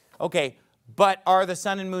 Okay, but are the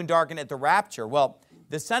sun and moon darkened at the rapture? Well,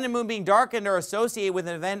 the sun and moon being darkened are associated with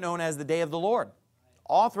an event known as the day of the Lord.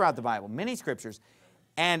 All throughout the Bible, many scriptures.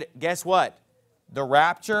 And guess what? The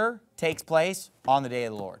rapture takes place on the day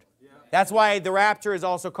of the Lord. Yeah. That's why the rapture is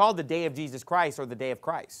also called the day of Jesus Christ or the day of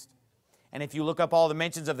Christ. And if you look up all the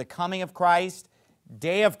mentions of the coming of Christ,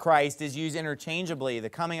 day of Christ is used interchangeably. The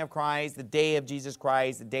coming of Christ, the day of Jesus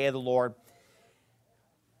Christ, the day of the Lord.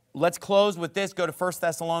 Let's close with this. Go to 1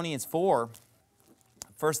 Thessalonians 4.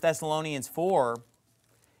 1 Thessalonians 4.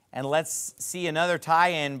 And let's see another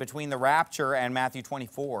tie-in between the rapture and Matthew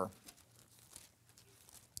 24.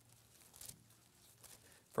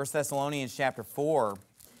 1 Thessalonians chapter 4.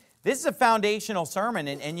 This is a foundational sermon,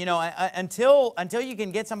 and until you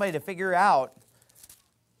can get somebody to figure out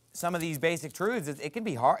some of these basic truths, it can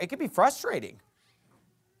be hard. It can be frustrating.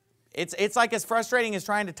 It's like as frustrating as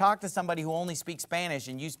trying to talk to somebody who only speaks Spanish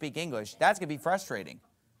and you speak English. That's going to be frustrating.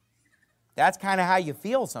 That's kind of how you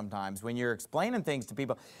feel sometimes when you're explaining things to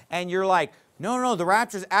people. And you're like, no, the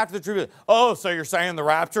rapture's after the tribulation. Oh, so you're saying the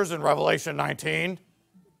rapture's in Revelation 19?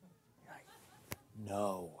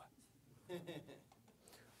 No.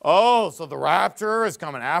 Oh, so the rapture is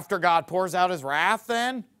coming after God pours out his wrath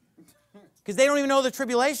then? Because they don't even know the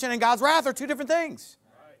tribulation and God's wrath are two different things.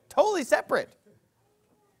 Right. Totally separate.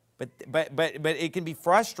 But it can be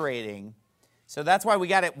frustrating. So that's why we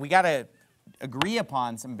gotta agree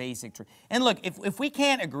upon some basic truth. And look, if we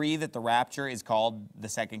can't agree that the rapture is called the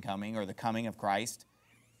second coming or the coming of Christ,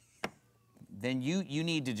 then you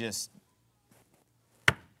need to just,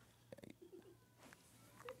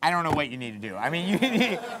 I don't know what you need to do. I mean,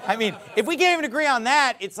 if we can't even agree on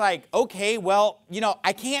that, it's like, okay, well,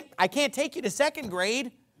 I can't take you to second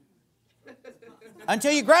grade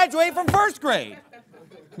until you graduate from first grade.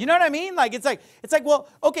 You know what I mean? Like it's like, well,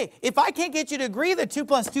 okay, if I can't get you to agree that 2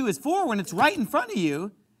 + 2 is 4 when it's right in front of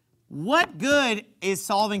you, what good is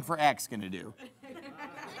solving for X going to do?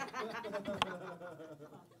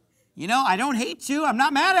 I don't hate you. I'm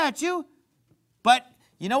not mad at you. But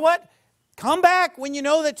you know what? Come back when you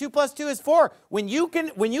know that 2 plus 2 is 4. When you can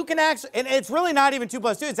actually, and it's really not even 2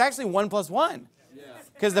 plus 2, it's actually 1 plus 1.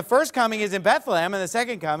 Because the first coming is in Bethlehem and the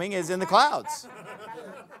second coming is in the clouds.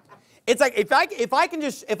 It's like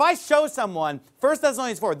if I show someone 1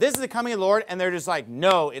 Thessalonians 4, this is the coming of the Lord, and they're just like,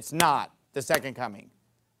 no, it's not the second coming.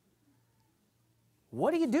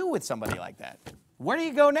 What do you do with somebody like that? Where do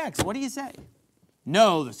you go next? What do you say?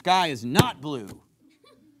 No, the sky is not blue.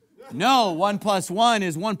 No, 1 plus 1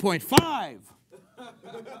 is 1.5.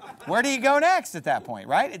 Where do you go next at that point,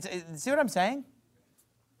 right? See what I'm saying?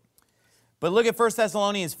 But look at 1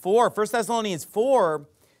 Thessalonians 4. 1 Thessalonians 4,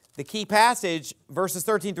 the key passage, verses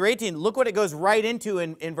 13 through 18, look what it goes right into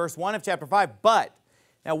in verse 1 of chapter 5. But.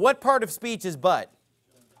 Now, what part of speech is but?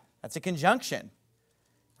 That's a conjunction,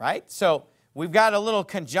 right? So we've got a little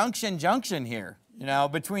conjunction junction here,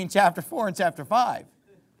 between chapter 4 and chapter 5.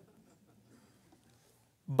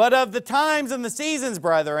 But of the times and the seasons,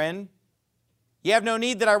 brethren, ye have no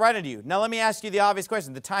need that I write unto you. Now let me ask you the obvious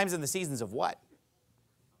question. The times and the seasons of what?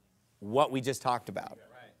 What we just talked about,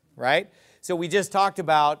 right? So we just talked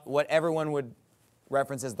about what everyone would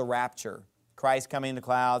reference as the rapture. Christ coming in the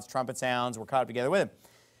clouds, trumpet sounds, we're caught up together with him.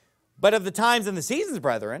 But of the times and the seasons,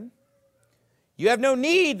 brethren, you have no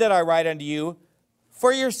need that I write unto you,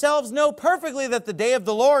 for yourselves know perfectly that the day of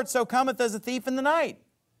the Lord so cometh as a thief in the night.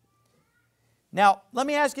 Now, let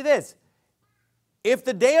me ask you this. If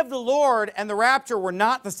the day of the Lord and the rapture were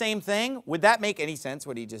not the same thing, would that make any sense,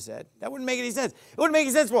 what he just said? That wouldn't make any sense. It wouldn't make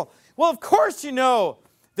any sense. Well, of course you know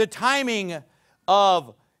the timing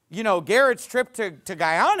of, Garrett's trip to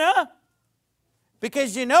Guyana,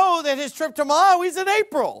 because you know that his trip to Malawi is in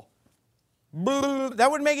April.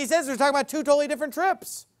 That wouldn't make any sense. We're talking about 2 totally different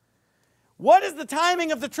trips. What does the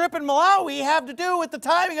timing of the trip in Malawi have to do with the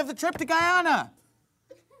timing of the trip to Guyana?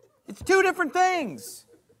 It's 2 different things.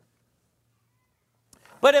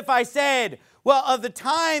 But if I said, well, of the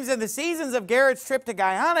times and the seasons of Garrett's trip to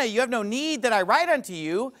Guyana, you have no need that I write unto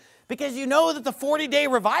you, because you know that the 40-day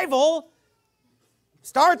revival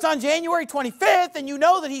starts on January 25th, and you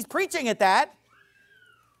know that he's preaching at that.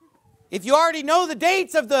 If you already know the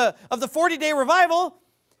dates of the 40-day revival,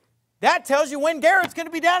 that tells you when Garrett's going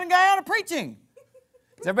to be down in Guyana preaching.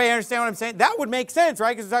 Does everybody understand what I'm saying? That would make sense,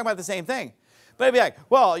 right? Because we're talking about the same thing. But it'd be like,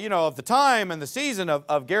 well, of the time and the season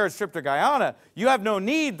of Garrett's trip to Guyana, you have no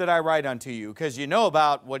need that I write unto you, because you know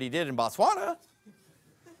about what he did in Botswana.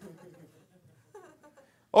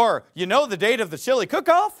 Or, the date of the chili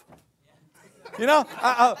cook-off.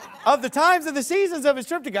 Of the times and the seasons of his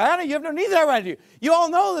trip to Guyana, you have no need that I write unto you. You all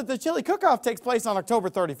know that the chili cook-off takes place on October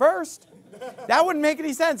 31st. That wouldn't make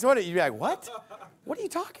any sense, would it? You'd be like, what? What are you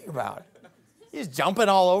talking about? He's jumping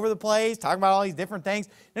all over the place, talking about all these different things.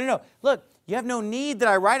 No. Look, you have no need that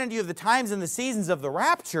I write unto you of the times and the seasons of the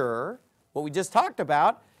rapture, what we just talked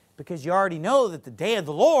about, because you already know that the day of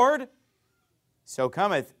the Lord so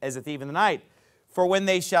cometh as a thief in the night. For when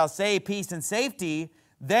they shall say peace and safety,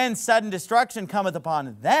 then sudden destruction cometh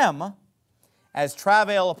upon them, as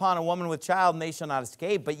travail upon a woman with child, and they shall not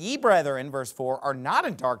escape. But ye, brethren, verse 4, are not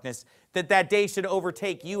in darkness, that day should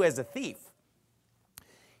overtake you as a thief.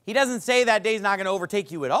 He doesn't say that day's not going to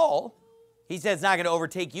overtake you at all. He says it's not going to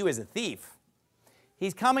overtake you as a thief.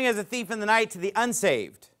 He's coming as a thief in the night to the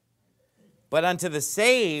unsaved. But unto the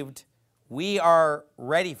saved, we are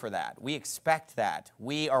ready for that. We expect that.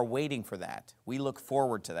 We are waiting for that. We look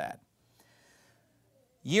forward to that.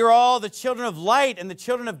 Ye are all the children of light and the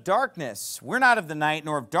children of darkness. We're not of the night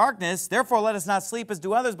nor of darkness. Therefore let us not sleep as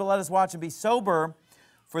do others, but let us watch and be sober.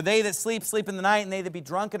 For they that sleep, sleep in the night, and they that be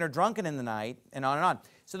drunken are drunken in the night, and on and on.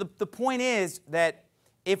 So the point is that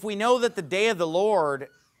if we know that the day of the Lord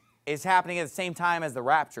is happening at the same time as the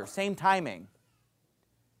rapture, same timing,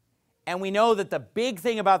 and we know that the big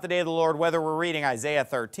thing about the day of the Lord, whether we're reading Isaiah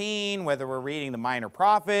 13, whether we're reading the minor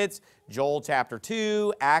prophets, Joel chapter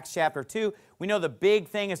 2, Acts chapter 2, we know the big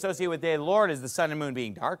thing associated with the day of the Lord is the sun and moon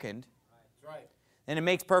being darkened. That's right. And it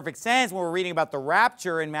makes perfect sense when we're reading about the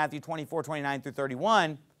rapture in Matthew 24, 29 through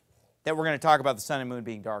 31, that we're going to talk about the sun and moon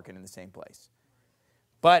being darkened in the same place.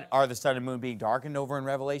 But are the sun and moon being darkened over in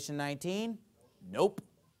Revelation 19? Nope.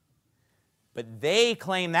 But they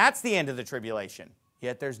claim that's the end of the tribulation.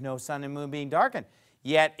 Yet there's no sun and moon being darkened.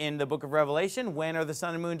 Yet in the book of Revelation, when are the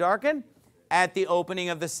sun and moon darkened? At the opening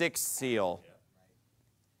of the 6th seal.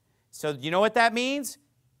 So you know what that means?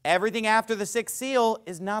 Everything after the 6th seal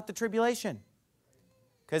is not the tribulation.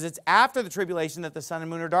 Because it's after the tribulation that the sun and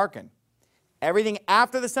moon are darkened. Everything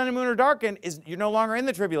after the sun and moon are darkened is you're no longer in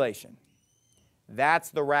the tribulation. That's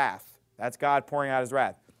the wrath. That's God pouring out his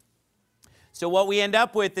wrath. So what we end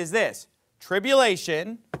up with is this.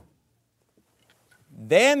 Tribulation,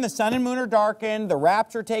 Then the sun and moon are darkened, the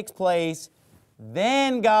rapture takes place,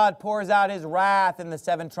 then God pours out his wrath in the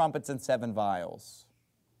 7 trumpets and 7 vials.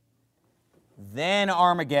 Then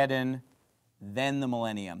Armageddon, then the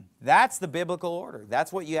millennium. That's the biblical order.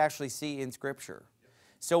 That's what you actually see in Scripture.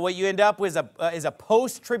 So what you end up with is a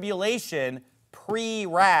post-tribulation,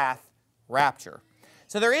 pre-wrath rapture.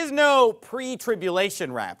 So there is no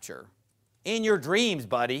pre-tribulation rapture. In your dreams,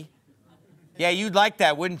 buddy. Yeah, you'd like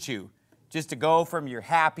that, wouldn't you? Just to go from your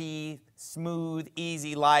happy, smooth,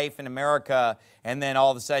 easy life in America, and then all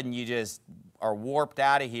of a sudden you just are warped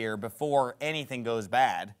out of here before anything goes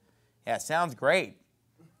bad. Yeah, sounds great.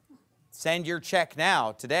 Send your check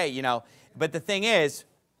now, today, you know. But the thing is,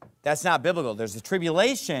 that's not biblical. There's a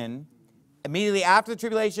tribulation. Immediately after the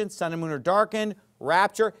tribulation, sun and moon are darkened,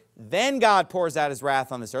 rapture. Then God pours out his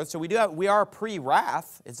wrath on this earth. So we are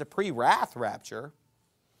pre-wrath. It's a pre-wrath rapture.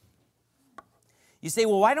 You say,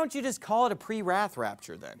 well, why don't you just call it a pre-wrath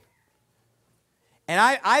rapture then? And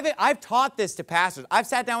I've taught this to pastors. I've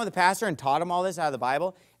sat down with a pastor and taught him all this out of the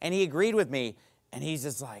Bible, and he agreed with me. And he's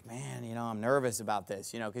just like, man, you know, I'm nervous about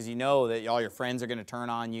this, you know, because you know that all your friends are going to turn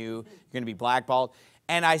on you. You're going to be blackballed.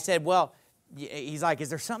 And I said, well, he's like, is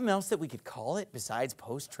there something else that we could call it besides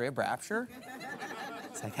post-trib rapture?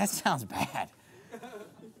 It's like, that sounds bad.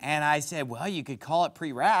 And I said, well, you could call it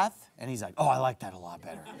pre-wrath. And he's like, oh, I like that a lot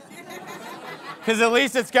better. Because at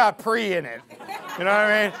least it's got pre in it. You know what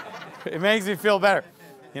I mean? It makes me feel better,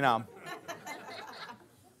 you know.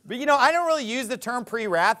 But, you know, I don't really use the term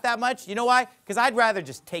pre-wrath that much. You know why? Because I'd rather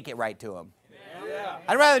just take it right to them. Yeah.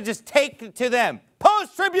 I'd rather just take it to them.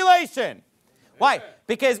 Post-tribulation. Why?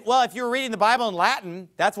 Because, well, if you were reading the Bible in Latin,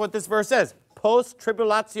 that's what this verse says.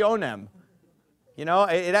 Post-tribulationem. You know,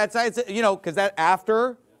 because that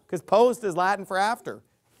after, because post is Latin for after.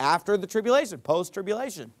 After the tribulation,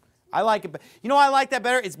 post-tribulation. I like it. You know why I like that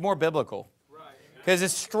better? It's more biblical. Because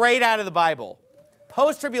it's straight out of the Bible.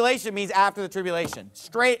 Post-tribulation means after the tribulation.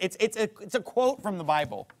 Straight, it's a quote from the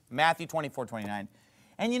Bible, Matthew 24:29.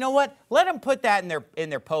 And you know what? Let them put that in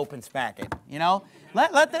their pope and smack it. You know,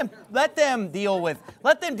 let them deal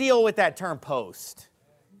with that term post,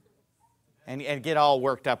 and get all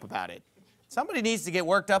worked up about it. Somebody needs to get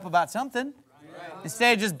worked up about something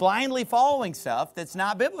instead of just blindly following stuff that's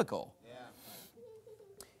not biblical.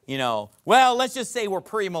 You know, well, let's just say we're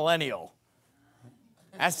premillennial.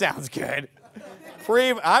 That sounds good.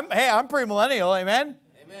 I'm premillennial, amen?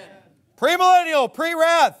 Amen. Premillennial,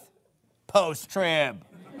 pre-wrath, post-trib.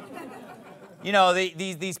 You know,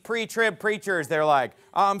 these pre-trib preachers, they're like,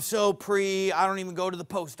 I'm so I don't even go to the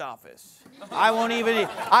post office. I won't even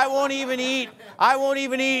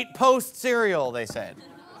eat post cereal, they said.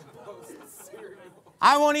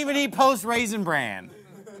 I won't even eat post Raisin Bran.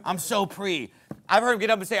 I'm so pre. I've heard them get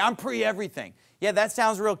up and say, I'm pre everything. Yeah, that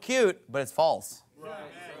sounds real cute, but it's false.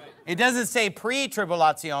 It doesn't say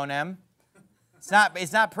pre-tribulationem.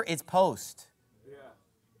 It's post.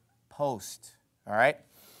 Post. All right?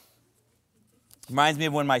 Reminds me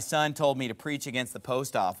of when my son told me to preach against the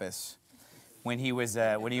post office when he was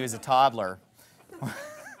a toddler.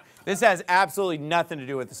 This has absolutely nothing to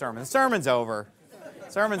do with the sermon. The sermon's over.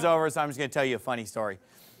 Sermon's over, so I'm just going to tell you a funny story.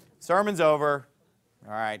 Sermon's over.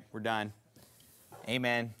 All right, we're done.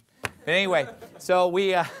 Amen. But anyway, so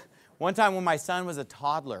one time when my son was a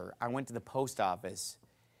toddler, I went to the post office,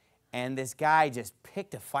 and this guy just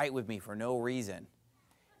picked a fight with me for no reason.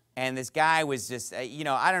 And this guy was just, you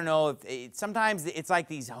know, I don't know, sometimes it's like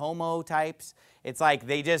these homo types. It's like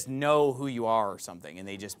they just know who you are or something, and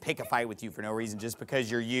they just pick a fight with you for no reason just because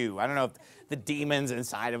you're you. I don't know if the demons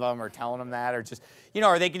inside of them are telling them that, or just, you know,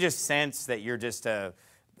 or they can just sense that you're just a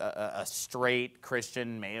straight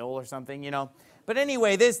Christian male or something, you know. But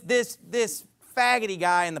anyway, this faggoty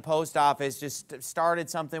guy in the post office just started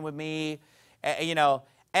something with me, you know,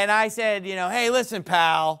 and I said, you know, hey, listen,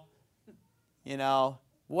 pal, you know,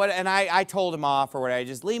 what? And I told him off or whatever,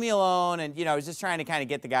 just leave me alone, and, you know, I was just trying to kind of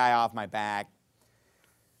get the guy off my back.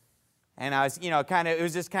 And I was, you know, it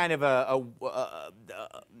was just kind of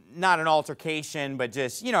not an altercation, but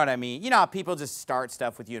just, you know what I mean. You know how people just start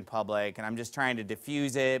stuff with you in public, and I'm just trying to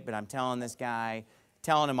diffuse it, but I'm telling this guy,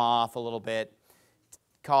 telling him off a little bit.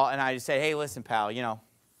 And I just said, hey, listen, pal, you know.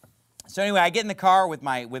 So anyway, I get in the car with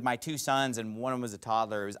my two sons, and one of them was a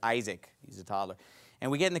toddler. It was Isaac. He's a toddler.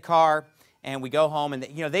 And we get in the car, and we go home, and,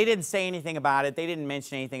 you know, they didn't say anything about it. They didn't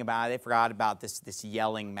mention anything about it. They forgot about this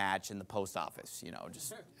yelling match in the post office, you know.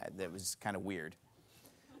 Just it was kind of weird.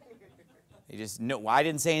 They just, no, I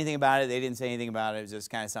didn't say anything about it. They didn't say anything about it. It was just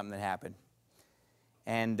kind of something that happened.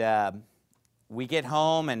 And we get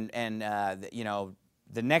home, and you know,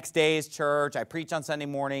 the next day is church. I preach on Sunday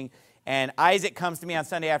morning, and Isaac comes to me on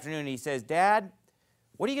Sunday afternoon, and he says, Dad,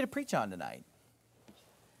 what are you going to preach on tonight?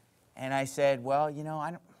 And I said, well,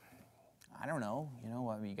 I don't know.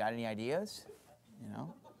 You got any ideas?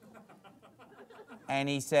 And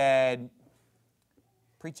he said,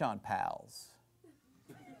 preach on pals.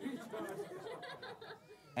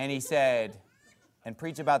 And he said, and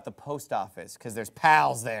preach about the post office, because there's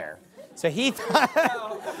pals there. So he thought,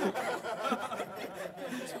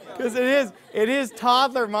 because it is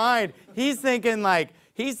toddler mind. He's thinking like,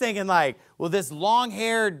 well, this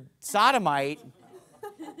long-haired sodomite,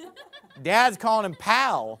 Dad's calling him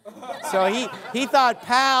pal. So he thought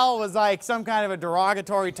pal was like some kind of a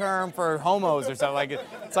derogatory term for homos or something. Like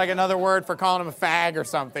it's like another word for calling him a fag or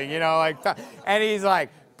something, and he's like,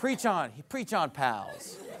 preach on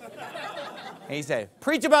pals. And he said,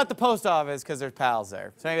 preach about the post office because there's pals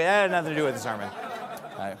there. So anyway, that had nothing to do with the sermon.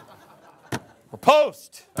 All right. We're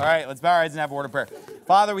post. All right, let's bow our heads and have a word of prayer.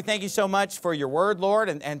 Father, we thank you so much for your word, Lord,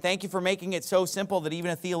 and thank you for making it so simple that even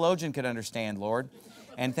a theologian could understand, Lord.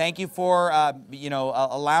 And thank you for,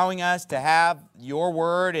 allowing us to have your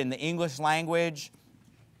word in the English language.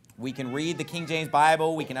 We can read the King James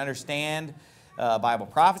Bible. We can understand Bible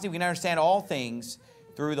prophecy. We can understand all things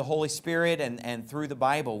through the Holy Spirit and through the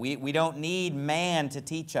Bible. We don't need man to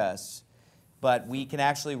teach us, but we can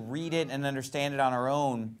actually read it and understand it on our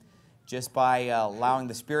own just by allowing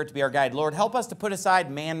the Spirit to be our guide. Lord, help us to put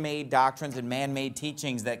aside man-made doctrines and man-made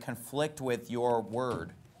teachings that conflict with your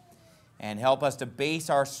word. And help us to base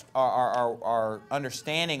our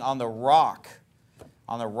understanding on the rock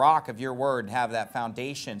of your word, and have that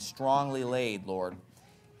foundation strongly laid, Lord.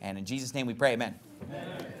 And in Jesus' name we pray, amen.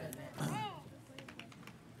 Amen.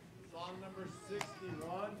 Song number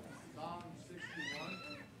 61. Psalm 61.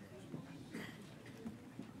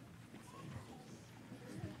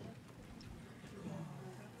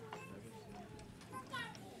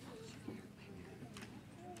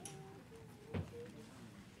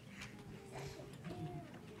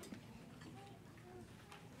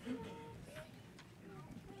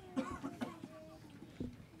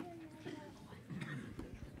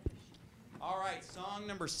 All right, song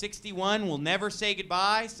number 61, We'll Never Say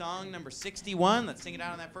Goodbye. Song number 61. Let's sing it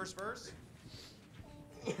out on that first verse.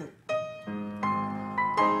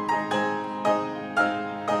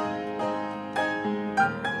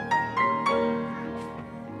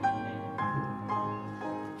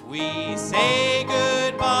 We say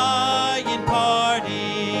goodbye in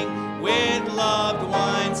parting with loved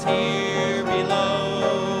ones here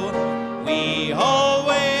below. We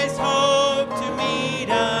always hope to meet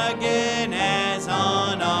again as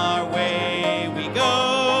on our way we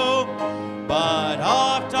go. But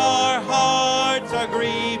oft our hearts are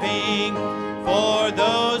grieving for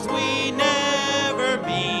those we never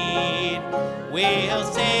meet. We'll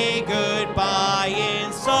say goodbye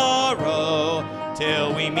in sorrow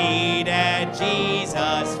till we meet at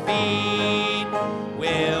Jesus' feet.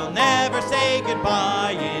 We'll never say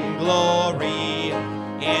goodbye in glory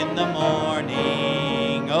in the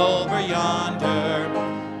morning over yonder.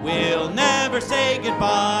 We'll never say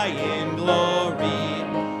goodbye in glory.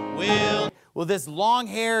 Well, this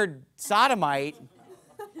long-haired sodomite,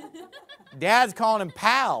 Dad's calling him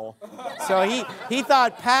pal. So he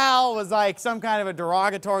thought pal was like some kind of a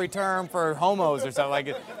derogatory term for homos or something. Like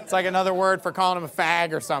it's like another word for calling him a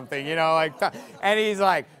fag or something, and he's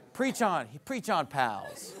like, preach on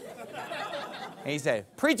pals. And he said,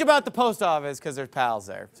 preach about the post office because there's pals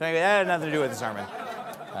there. So anyway, that had nothing to do with the sermon.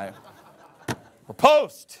 All right. We're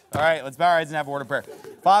post. All right, let's bow our heads and have a word of prayer.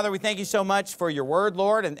 Father, we thank you so much for your word,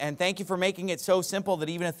 Lord, and thank you for making it so simple that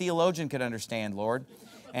even a theologian could understand, Lord.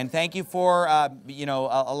 And thank you for,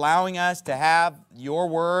 allowing us to have your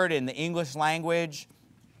word in the English language.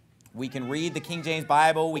 We can read the King James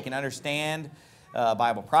Bible. We can understand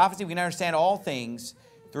Bible prophecy. We can understand all things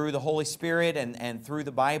through the Holy Spirit and through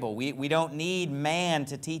the Bible. We don't need man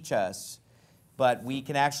to teach us, but we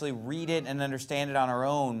can actually read it and understand it on our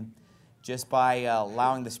own just by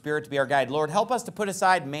allowing the Spirit to be our guide. Lord, help us to put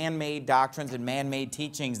aside man-made doctrines and man-made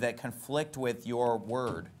teachings that conflict with your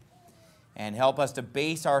word. And help us to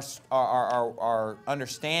base our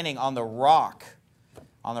understanding on the rock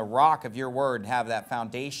of your word, and have that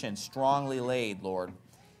foundation strongly laid, Lord.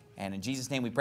 And in Jesus' name we pray.